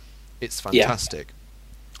it. It's fantastic.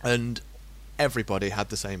 And everybody had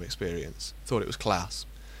the same experience. Thought it was class.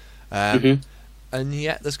 And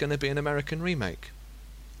yet there's going to be an American remake.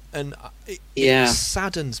 And it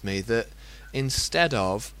saddens me that instead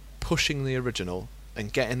of pushing the original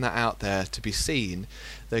and getting that out there to be seen,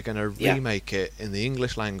 they're going to remake it in the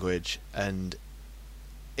English language, and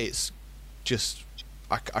it's just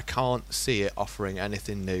I can't see it offering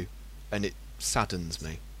anything new, and it saddens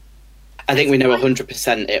me. I think we know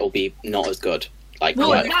 100% it'll be not as good. Like,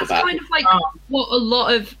 well, right off that's the bat. kind of like what a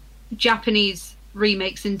lot of Japanese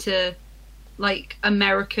remakes into like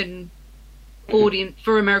American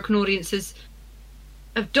audiences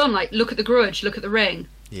have done. Like, look at The Grudge, look at The Ring.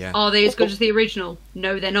 Yeah. Are they as good as the original?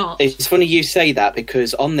 No, they're not. It's funny you say that,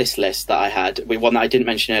 because on this list that I had, one that I didn't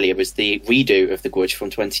mention earlier was the redo of The Grudge from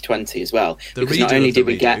 2020 as well. The because redo not only of the did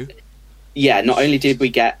we redo. not only did we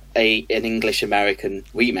get an English-American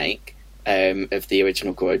remake of the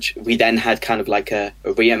original Grudge, we then had kind of like a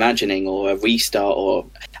reimagining or a restart, or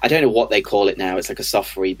I don't know what they call it now. It's like a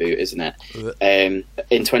soft reboot, isn't it? In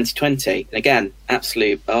 2020. And again,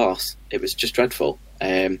 absolute arse. It was just dreadful.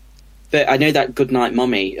 But I know that Goodnight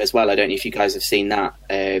Mommy as well. I don't know if you guys have seen that,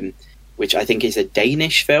 which I think is a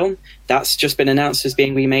Danish film. That's just been announced as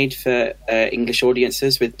being remade for English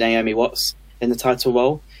audiences with Naomi Watts in the title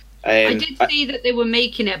role. I did see that they were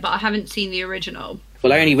making it, but I haven't seen the original.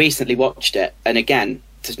 Well, I only recently watched it, and again,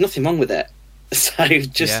 there's nothing wrong with it. So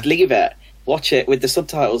just leave it. Watch it with the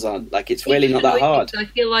subtitles on. Like, it's really not that hard. I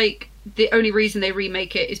feel like the only reason they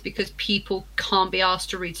remake it is because people can't be asked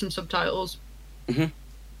to read some subtitles. Mm-hmm.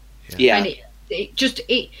 Yeah. And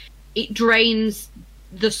it drains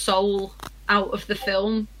the soul out of the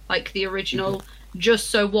film, like the original. Mm-hmm. Just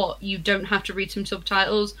so what? You don't have to read some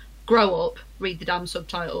subtitles. Grow up, read the damn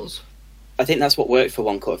subtitles. I think that's what worked for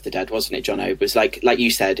One Cut of the Dead, wasn't it, Jono? It was like you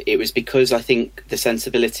said, it was because I think the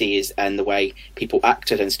sensibilities and the way people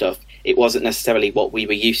acted and stuff, it wasn't necessarily what we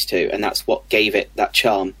were used to, and that's what gave it that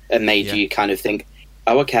charm and made you kind of think,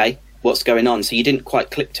 oh, okay, what's going on? So you didn't quite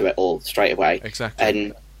click to it all straight away. Exactly.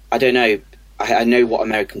 And I don't know, I know what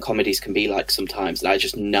American comedies can be like sometimes, and I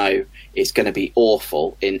just know it's going to be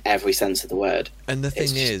awful in every sense of the word. And the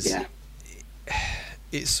thing is,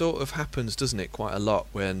 it sort of happens, doesn't it, quite a lot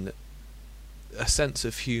when a sense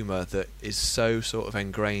of humour that is so sort of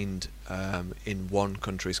ingrained in one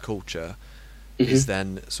country's culture is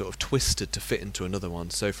then sort of twisted to fit into another one.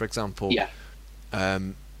 So, for example,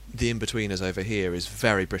 The In-Betweeners over here is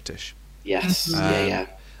very British. Yes,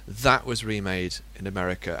 That was remade in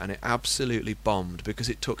America, and it absolutely bombed because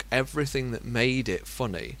it took everything that made it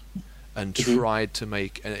funny and tried to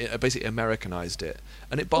make, and it basically Americanized it,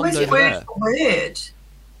 and it bombed over there. Weird.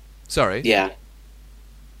 Sorry. Yeah.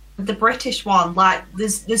 The British one, like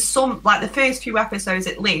there's some, like the first few episodes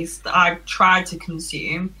at least that I've tried to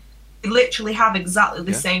consume, they literally have exactly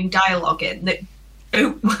the same dialogue in that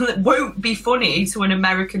won't be funny to an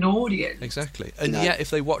American audience. Exactly. And yet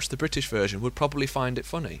if they watch the British version would probably find it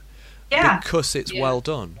funny. Yeah. Because it's well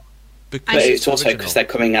done. Because But it's also original. because they're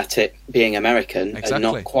coming at it being American and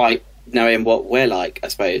not quite knowing what we're like, I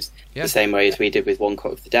suppose. The same way as we did with One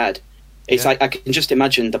Cut of the Dead. It's like I can just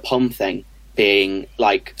imagine the Pom thing being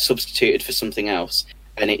like substituted for something else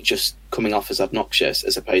and it just coming off as obnoxious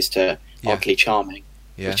as opposed to oddly charming,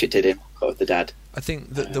 which it did in One Cut of the Dead. I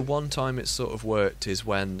think that the one time it's sort of worked is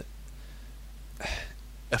when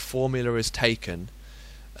a formula is taken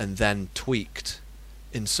and then tweaked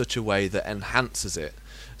in such a way that enhances it.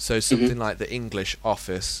 So something like the English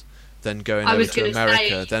Office then going over to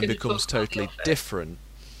America then becomes totally different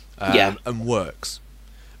and works.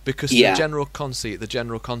 Because the general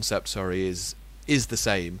concept, is the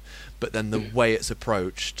same, but then the way it's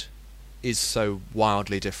approached is so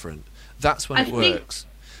wildly different. That's when it works.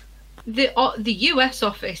 The US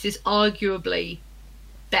Office is arguably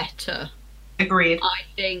better. Agreed. I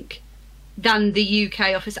think than the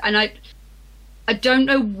UK Office, and I don't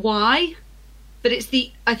know why, but it's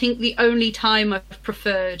I think the only time I've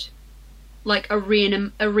preferred like a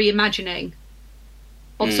reimagining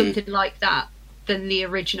of something like that than the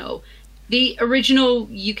original. The original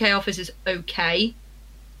UK Office is okay,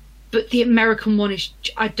 but the American one is,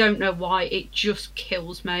 I don't know why, it just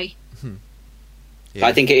kills me.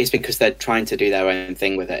 I think it is because they're trying to do their own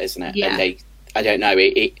thing with it, isn't it? Yeah. And I don't know,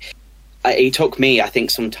 it took me, I think,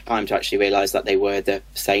 some time to actually realise that they were the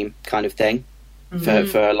same kind of thing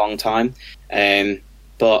for a long time.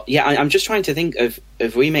 But yeah, I'm just trying to think of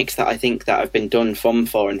remakes that I think that have been done from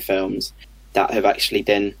foreign films that have actually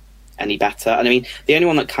been any better. And I mean, the only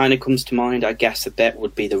one that kind of comes to mind, I guess, a bit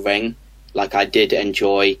would be The Ring. Like, I did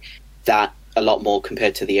enjoy that a lot more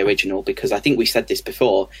compared to the original, because I think we said this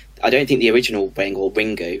before, I don't think the original Ring or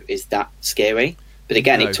Ringu is that scary. But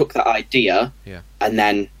again, it took that idea and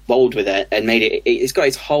then rolled with it and made it. It's got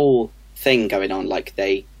its whole thing going on. Like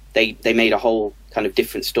they made a whole kind of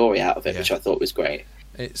different story out of it, which I thought was great.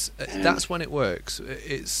 That's when it works.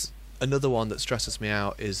 It's another one that stresses me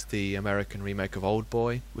out is the American remake of Old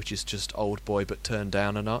Boy, which is just Old Boy but turned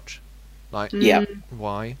down a notch. Like,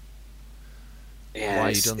 why? Yeah, why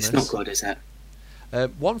you done this? It's not good, is it?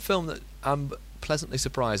 One film that I'm pleasantly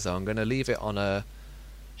surprised, though, I'm going to leave it on a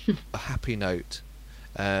happy note,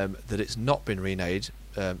 that it's not been remade,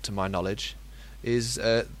 to my knowledge, is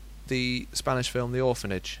the Spanish film The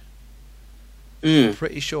Orphanage.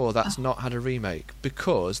 Pretty sure that's not had a remake,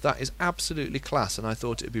 because that is absolutely class, and I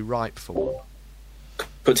thought it'd be ripe for one.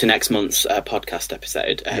 Put to next month's podcast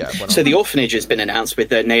episode. So The Orphanage has been announced with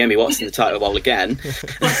Naomi Watts in the title role again.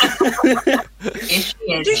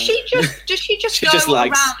 Does she just go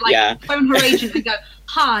around phone her agent and go,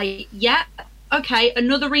 "Hi, okay,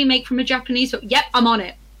 another remake from a Japanese film. Yep, I'm on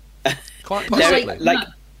it." Quite possibly. Like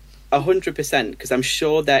 100%, because I'm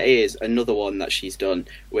sure there is another one that she's done,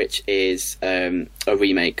 which is a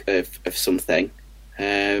remake of something.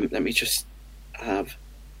 Let me just have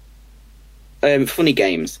Funny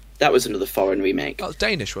Games. That was another foreign remake. That was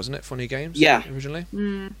Danish, wasn't it? Funny Games. Yeah. Originally.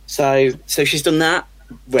 So she's done that.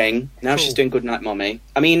 Ring. Now Cool. she's doing Goodnight Mommy.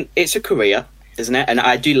 I mean, it's a career, isn't it? And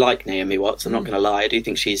I do like Naomi Watts. I'm not going to lie. I do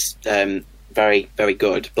think she's very, very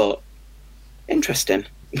good, but interesting.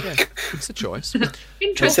 Yeah, it's a choice.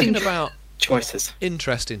 Interesting. Talking about Choices.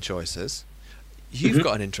 interesting choices, you've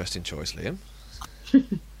got an interesting choice, Liam.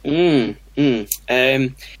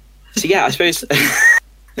 So yeah, I suppose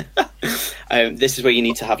this is where you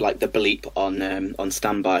need to have like the bleep on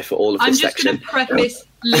standby for all of I'm this just going section. to preface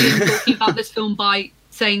Liam talking about this film by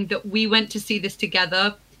saying that we went to see this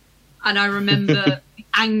together, and I remember the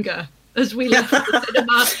anger as we left the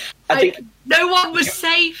cinema. I think no one was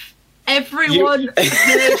safe. Everyone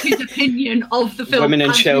heard his opinion of the film. women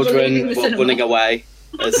and as we were leaving children the were cinema. running away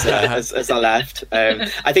as I left.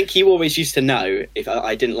 I think you always used to know if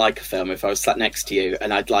I didn't like a film, if I was sat next to you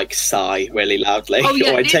and I'd like sigh really loudly, Oh,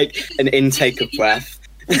 yeah, or I'd this- take this is- an this intake is- of breath.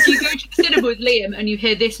 If you go to the cinema with Liam and you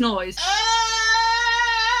hear this noise,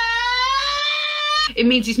 it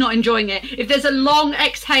means he's not enjoying it. If there's a long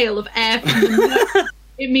exhale of air from the nose,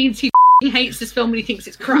 it means he hates this film and he thinks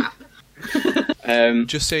it's crap.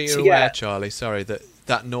 Just so you're So, aware, yeah. Charlie, sorry,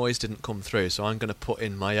 that noise didn't come through, so I'm going to put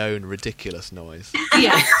in my own ridiculous noise.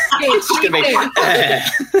 Yeah, It's just gonna be,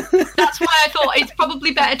 that's why I thought it's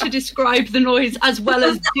probably better to describe the noise as well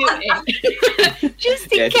as do it,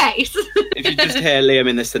 just in Yeah. case. if you just hear Liam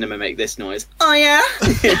in the cinema make this noise, oh yeah,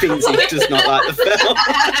 it means he does not like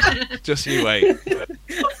the film. Just you wait.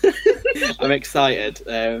 I'm excited.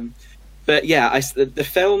 But yeah, the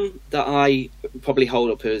film that I probably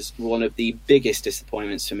hold up as one of the biggest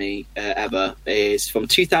disappointments for me ever is from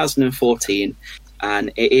 2014,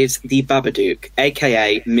 and it is The Babadook,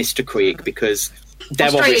 aka Mr. Creek, because they're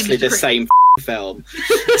Australian obviously Mr. the Creek. same film.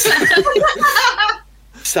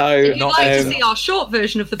 So, If you'd like to um, see our short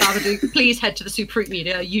version of the Babadook, please head to the Supreet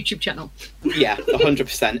Media YouTube channel. yeah,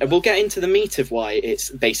 100%. And we'll get into the meat of why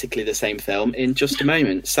it's basically the same film in just a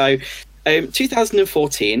moment. So,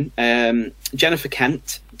 2014, Jennifer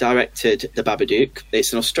Kent directed The Babadook.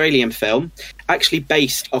 It's an Australian film, actually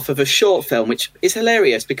based off of a short film, which is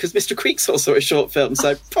hilarious because Mr. Creek's also a short film,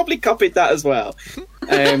 so probably copied that as well.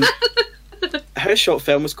 Her short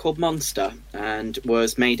film was called Monster and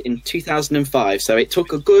was made in 2005, so it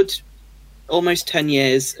took a good almost 10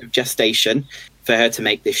 years of gestation for her to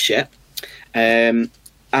make this shit.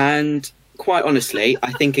 And quite honestly,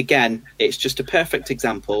 I think, again, it's just a perfect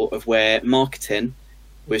example of where marketing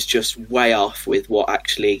was just way off with what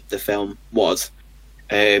actually the film was.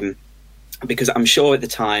 Because I'm sure at the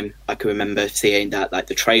time I can remember seeing that like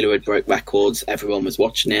the trailer had broke records, everyone was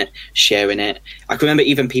watching it, sharing it. I can remember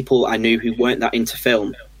even people I knew who weren't that into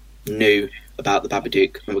film knew about the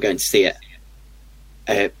Babadook and were going to see it.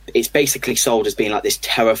 It's basically sold as being like this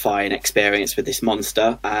terrifying experience with this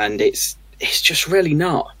monster, and it's just really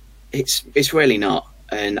not. It's really not.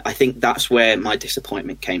 And I think that's where my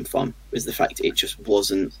disappointment came from, was the fact it just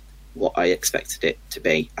wasn't what I expected it to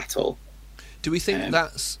be at all. Do we think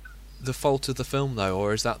that's the fault of the film, though,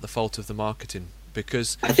 or is that the fault of the marketing?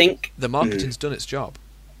 Because I think the marketing's done its job.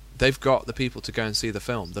 They've got the people to go and see the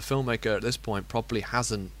film. The filmmaker at this point probably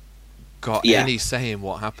hasn't got any say in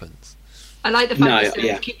what happens. I like the fact that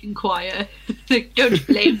they're keeping quiet. Don't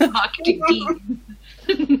blame the marketing team.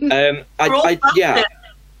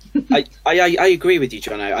 I agree with you,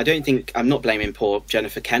 Jono. I don't think I'm not blaming poor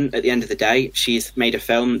Jennifer Kent. At the end of the day, she's made a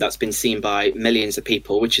film that's been seen by millions of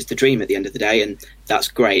people, which is the dream at the end of the day, and that's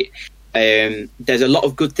great. There's a lot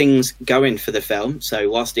of good things going for the film, so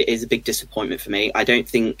whilst it is a big disappointment for me, I don't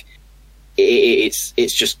think it's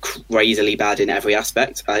just crazily bad in every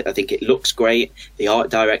aspect. I think it looks great. The art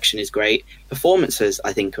direction is great. Performances,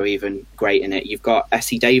 I think, are even great in it. You've got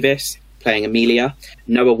Essie Davis playing Amelia.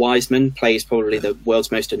 Noah Wiseman plays probably the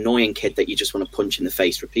world's most annoying kid that you just want to punch in the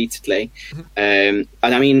face repeatedly. And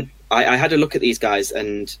I mean, I had a look at these guys,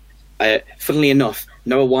 and funnily enough,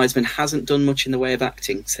 Noah Wiseman hasn't done much in the way of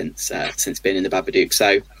acting since being in the Babadook.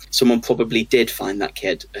 So someone probably did find that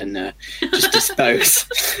kid and just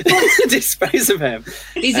dispose of him.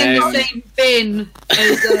 He's in the same bin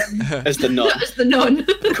as the nun. As the nun.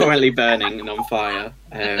 Currently burning and on fire.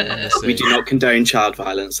 We do not condone child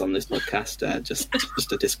violence on this podcast.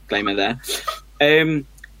 Just a disclaimer there.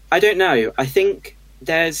 I don't know. I think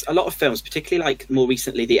there's a lot of films, particularly like more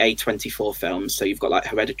recently the A24 films. So you've got like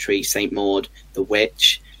Hereditary, Saint Maud, The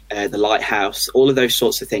Witch, The Lighthouse, all of those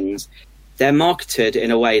sorts of things. They're marketed in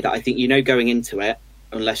a way that I think, going into it,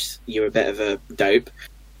 unless you're a bit of a dope,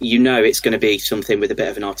 it's going to be something with a bit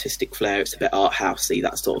of an artistic flair. It's a bit art housey,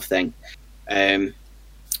 that sort of thing.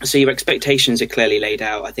 So your expectations are clearly laid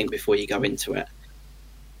out, I think, before you go into it.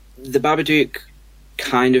 The Babadook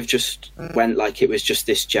kind of just went like it was just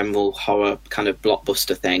this general horror kind of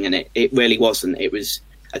blockbuster thing, and it really wasn't.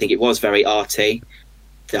 I think it was very arty.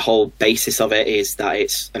 The whole basis of it is that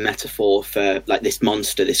it's a metaphor for, like, this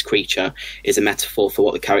monster, this creature is a metaphor for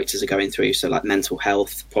what the characters are going through. So, like, mental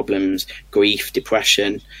health problems, grief,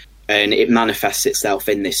 depression, and it manifests itself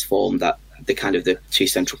in this form that the two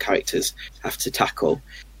central characters have to tackle.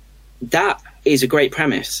 That is a great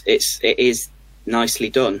premise. It is nicely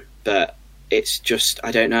done, but it's just,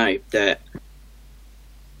 I don't know, that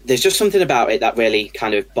there's just something about it that really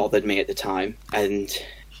kind of bothered me at the time. And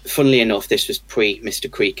funnily enough, this was pre Mr.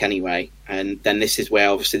 Creek anyway, and then this is where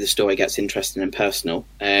obviously the story gets interesting and personal.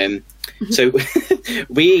 So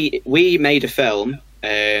we made a film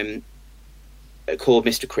called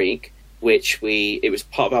Mr. Creek, which it was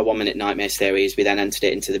part of our 1 Minute Nightmare series. We then entered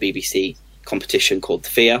it into the BBC competition called The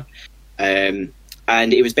Fear,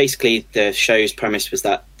 and it was basically, the show's premise was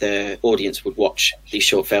that the audience would watch these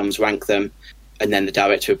short films, rank them, and then the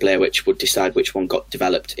director of Blair Witch would decide which one got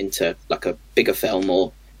developed into like a bigger film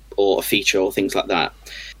or a feature or things like that.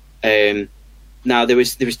 Now there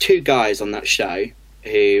was two guys on that show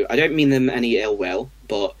who, I don't mean them any ill will,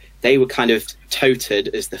 but they were kind of touted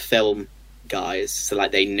as the film guys, so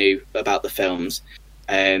like they knew about the films.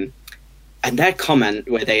 And their comment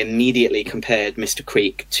where they immediately compared Mr.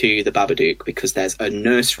 Creek to The Babadook because there's a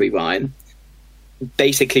nursery rhyme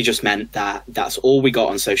basically just meant that that's all we got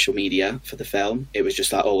on social media for the film. It was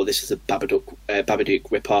just like, oh, well, this is a Babadook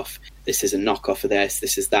ripoff. This is a knockoff of this.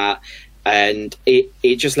 This is that. And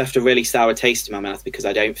it just left a really sour taste in my mouth because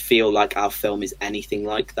I don't feel like our film is anything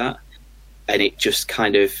like that. And it just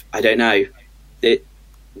kind of, I don't know,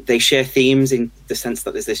 they share themes in the sense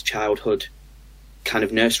that there's this childhood kind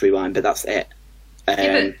of nursery rhyme, but that's it.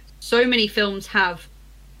 Yeah, but so many films have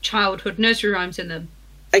childhood nursery rhymes in them.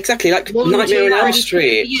 Exactly, like Nightmare on Elm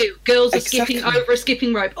Street. Girls are skipping over a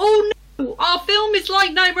skipping rope. Oh no, our film is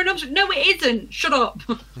like Nightmare on Elm Street. No, it isn't. Shut up.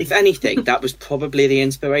 If anything, that was probably the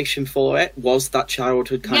inspiration for it, was that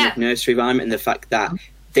childhood kind of nursery rhyme, and the fact that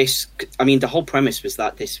the whole premise was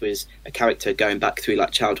that this was a character going back through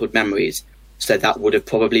like childhood memories. So that would have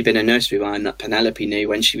probably been a nursery rhyme that Penelope knew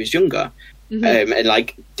when she was younger. Mm-hmm. And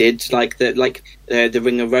like did like the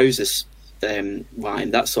Ring of Roses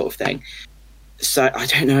rhyme, that sort of thing. So I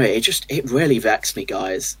don't know, it really vexed me,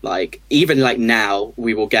 guys. Like, even like now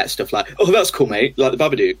we will get stuff like, oh, that's cool, mate, like the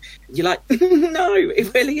Babadook. You're like, no,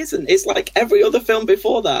 it really isn't. It's like every other film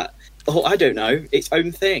before that. Or I don't know, its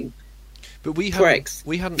own thing. But we hadn't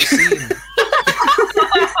seen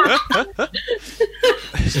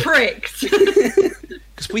Pricks.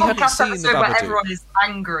 Because we hadn't seen the Babadook. Where everyone is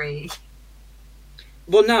angry.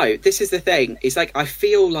 Well, no, this is the thing. It's like, I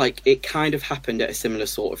feel like it kind of happened at a similar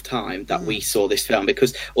sort of time that we saw this film,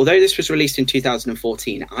 because although this was released in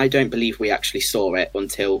 2014, I don't believe we actually saw it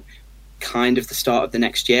until kind of the start of the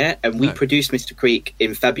next year, and we produced Mr. Creek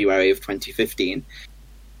in February of 2015.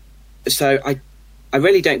 So I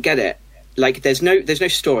really don't get it. Like, there's no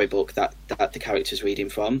storybook that the character's reading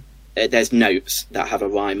from. There's notes that have a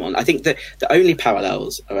rhyme on. I think that the only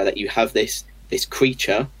parallels are that you have this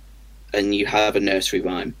creature and you have a nursery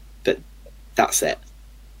rhyme, but that's it.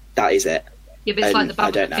 That is it. Yeah, but it's like the Babadook,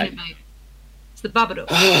 I don't know. Mate. It's the Babadook.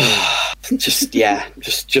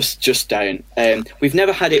 just don't. We've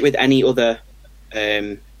never had it with any other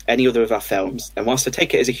of our films, and whilst I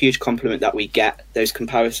take it as a huge compliment that we get those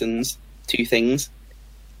comparisons to things,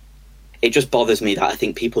 it just bothers me that I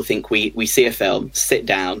think people think we see a film, sit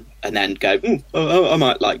down, and then go, I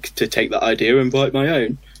might like to take that idea and write my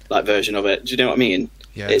own like version of it. Do you know what I mean?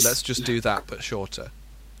 Yeah, let's just do that, but shorter.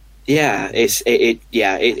 Yeah,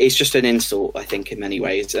 it's just an insult, I think, in many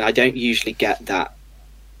ways. And I don't usually get that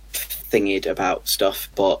thingied about stuff,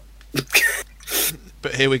 but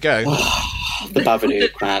but here we go. The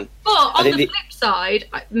Babadook, man. But on the flip side,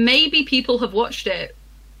 maybe people have watched it,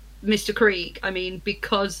 Mr. Creek. I mean,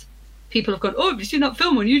 because people have gone, oh, have you seen that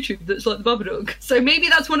film on YouTube that's like the Babadook? So maybe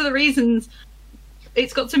that's one of the reasons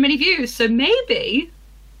it's got so many views. So maybe,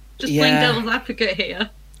 just playing devil's advocate here.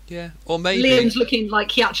 Yeah, or maybe Liam's looking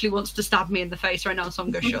like he actually wants to stab me in the face right now, so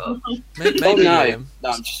I'm going to shut up. Maybe no,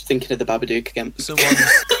 I'm just thinking of the Babadook again.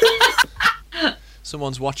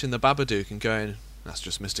 Someone's watching the Babadook and going, that's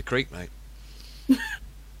just Mr. Creek, mate.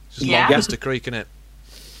 Just like Mr. Creek, innit?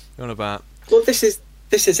 You're on about. Well, this is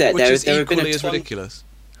it. Which is equally as ridiculous.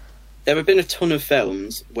 There have been a ton of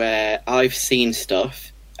films where I've seen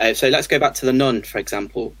stuff. So let's go back to The Nun, for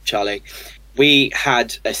example, Charlie. We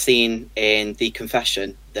had a scene in The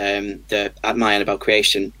Confession, the At My Annabelle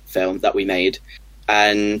Creation film that we made,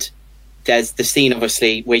 and there's the scene,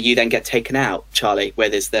 obviously, where you then get taken out, Charlie, where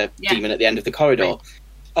there's the demon at the end of the corridor.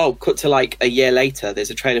 oh, cut to like a year later, there's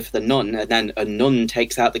a trailer for The Nun, and then a nun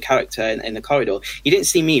takes out the character in the corridor. You didn't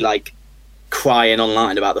see me like crying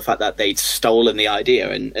online about the fact that they'd stolen the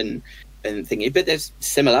idea and thinking, but there's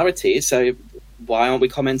similarities, so why aren't we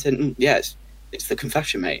commenting? Yeah, it's The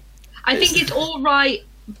Confession, mate. I think it's all right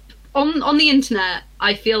on the internet.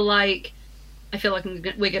 I feel like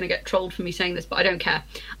we're going to get trolled for me saying this, but I don't care.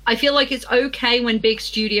 I feel like it's okay when big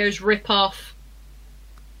studios rip off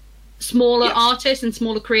smaller artists and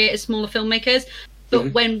smaller creators, smaller filmmakers.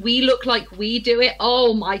 But when we look like we do it,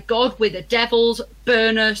 oh my God, we're the devils,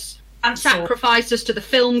 burn us, and sacrifice us to the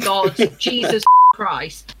film gods. Jesus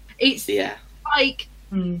Christ. It's like,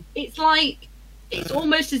 it's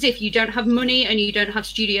almost as if you don't have money and you don't have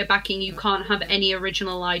studio backing, you can't have any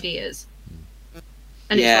original ideas.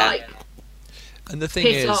 And it's like, and the thing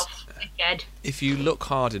piss is, off, if you look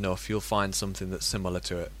hard enough, you'll find something that's similar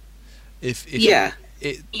to it.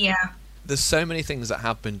 There's so many things that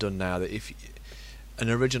have been done now that if an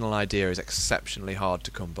original idea is exceptionally hard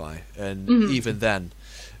to come by, and even then,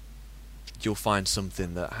 you'll find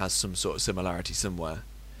something that has some sort of similarity somewhere.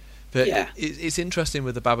 But it's interesting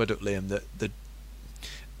with the Babadook, Liam, that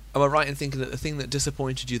am I right in thinking that the thing that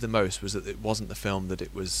disappointed you the most was that it wasn't the film that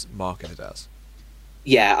it was marketed as?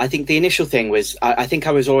 Yeah, I think the initial thing was, I think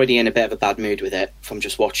I was already in a bit of a bad mood with it from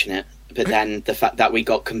just watching it. But then the fact that we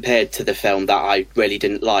got compared to the film that I really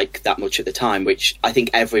didn't like that much at the time, which I think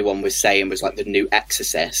everyone was saying was like the new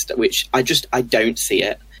Exorcist, which I don't see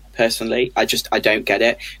it personally. I don't get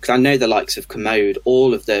it, because I know the likes of Commode,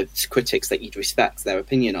 all of the critics that you'd respect their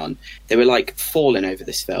opinion on, they were like falling over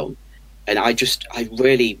this film. And I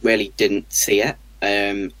really, really didn't see it.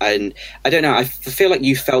 And I don't know, I feel like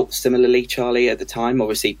you felt similarly, Charlie, at the time.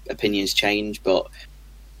 Obviously, opinions change, but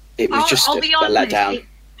it was just a letdown.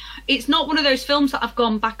 It's not one of those films that I've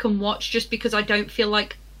gone back and watched just because I don't feel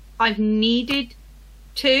like I've needed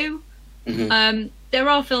to. There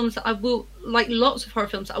are films that I will, like lots of horror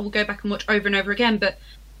films that I will go back and watch over and over again, but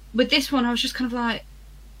with this one I was just kind of like,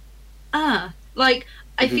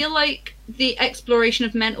 I feel like the exploration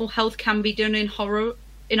of mental health can be done in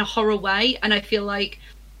a horror way, and I feel like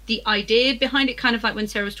the idea behind it, kind of like when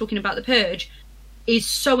Sarah was talking about The Purge, is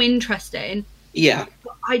so interesting. Yeah.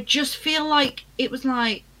 But I just feel like it was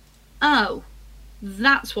like, oh,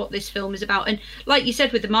 that's what this film is about. And like you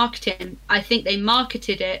said with the marketing, I think they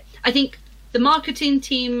marketed it. I think the marketing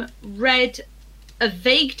team read a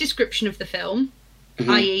vague description of the film,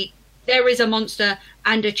 i.e. there is a monster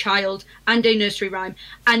and a child and a nursery rhyme,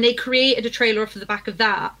 and they created a trailer off the back of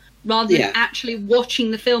that, rather than actually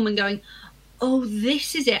watching the film and going, oh,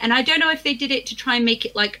 this is it. And I don't know if they did it to try and make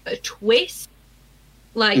it like a twist.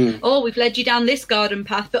 Like, oh, we've led you down this garden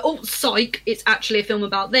path, but oh, psych, it's actually a film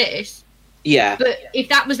about this. Yeah. But if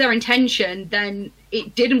that was their intention, then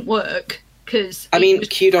it didn't work. I mean,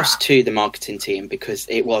 kudos to the marketing team, because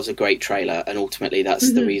it was a great trailer, and ultimately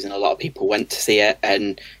that's the reason a lot of people went to see it,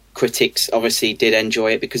 and critics obviously did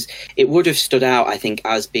enjoy it, because it would have stood out, I think,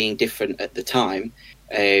 as being different at the time.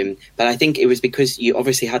 But I think it was because you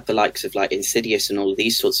obviously had the likes of like Insidious and all of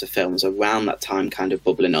these sorts of films around that time kind of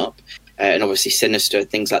bubbling up, and obviously Sinister,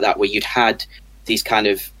 things like that, where you'd had these kind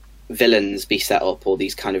of villains be set up, or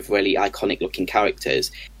these kind of really iconic looking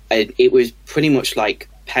characters, and it was pretty much like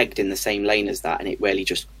pegged in the same lane as that, and it really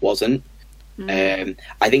just wasn't. I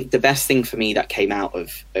think the best thing for me that came out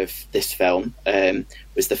of this film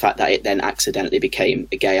was the fact that it then accidentally became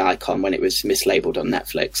a gay icon when it was mislabeled on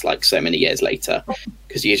Netflix, like so many years later,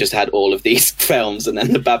 because you just had all of these films, and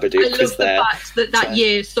then the Babadook was there. I love the fact that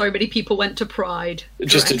year so many people went to Pride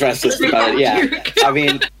just to dress as the Babadook. Yeah, I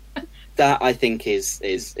mean, that I think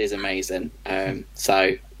is amazing.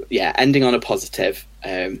 So yeah, ending on a positive.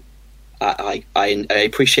 I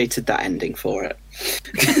appreciated that ending for it.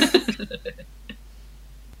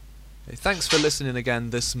 Thanks for listening again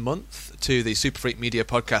this month to the Super Freak Media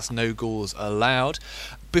podcast, No Ghouls Allowed.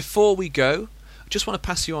 Before we go, I just want to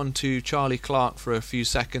pass you on to Charlie Clark for a few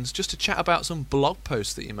seconds just to chat about some blog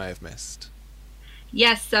posts that you may have missed.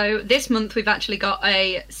 Yes, so this month we've actually got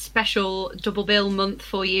a special double bill month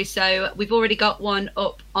for you. So we've already got one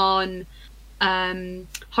up on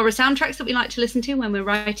horror soundtracks that we like to listen to when we're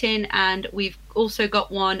writing, and we've also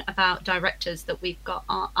got one about directors that we've got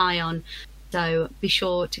our eye on. So be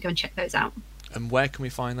sure to go and check those out. And where can we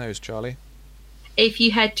find those, Charlie? If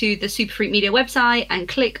you head to the Super Freak Media website and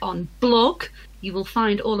click on blog, you will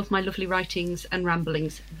find all of my lovely writings and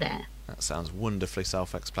ramblings there. That sounds wonderfully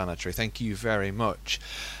self-explanatory. Thank you very much.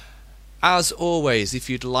 As always, if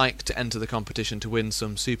you'd like to enter the competition to win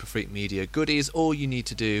some Super Freak Media goodies, all you need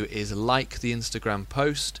to do is like the Instagram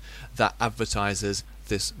post that advertises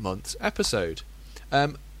this month's episode.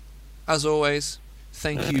 As always,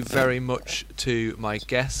 Thank you very much to my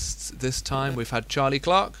guests this time. We've had Charlie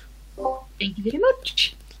Clark, Thank you very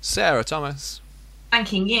much. Sarah Thomas,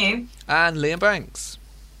 Thanking you. and Liam Banks.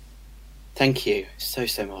 Thank you so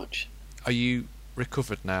much. Are you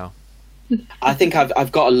recovered now? I think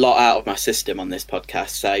I've got a lot out of my system on this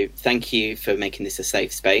podcast, so thank you for making this a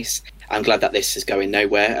safe space. I'm glad that this is going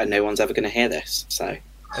nowhere and no one's ever going to hear this. So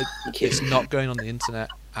thank you. It's not going on the internet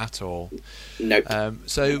at all. Nope.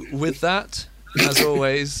 So with that, as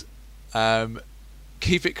always,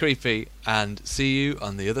 keep it creepy and see you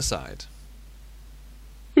on the other side.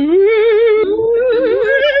 Went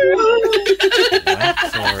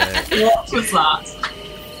for it. What was that?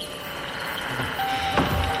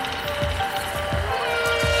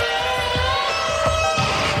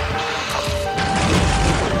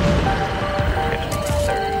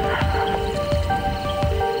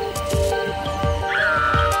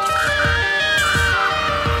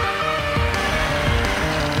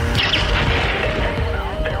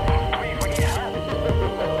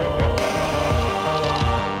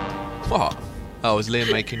 What? Oh, was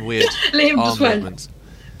Liam making weird Liam arm just went, movements?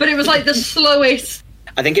 but it was like the slowest.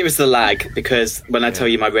 I think it was the lag, because when I tell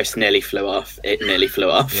you my wrist nearly flew off, it nearly flew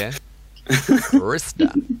off. Yeah.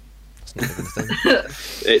 Barista. That's not even a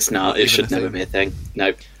thing. It's not. Even It should a never thing. be a thing.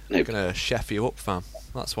 Nope. I'm gonna chef you up, fam.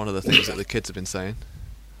 That's one of the things that the kids have been saying.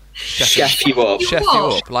 Chef you up. Chef you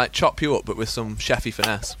up, like chop you up, but with some chefy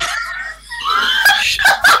finesse.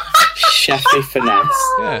 Chefy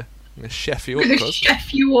finesse. Yeah, I'm gonna chef you I'm up, gonna cuz.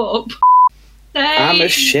 chef you up. I'm a Hey.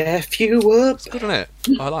 chef you up. Good, isn't it?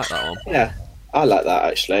 I like that one. Yeah, I like that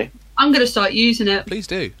actually. I'm gonna start using it. Please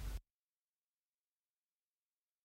do.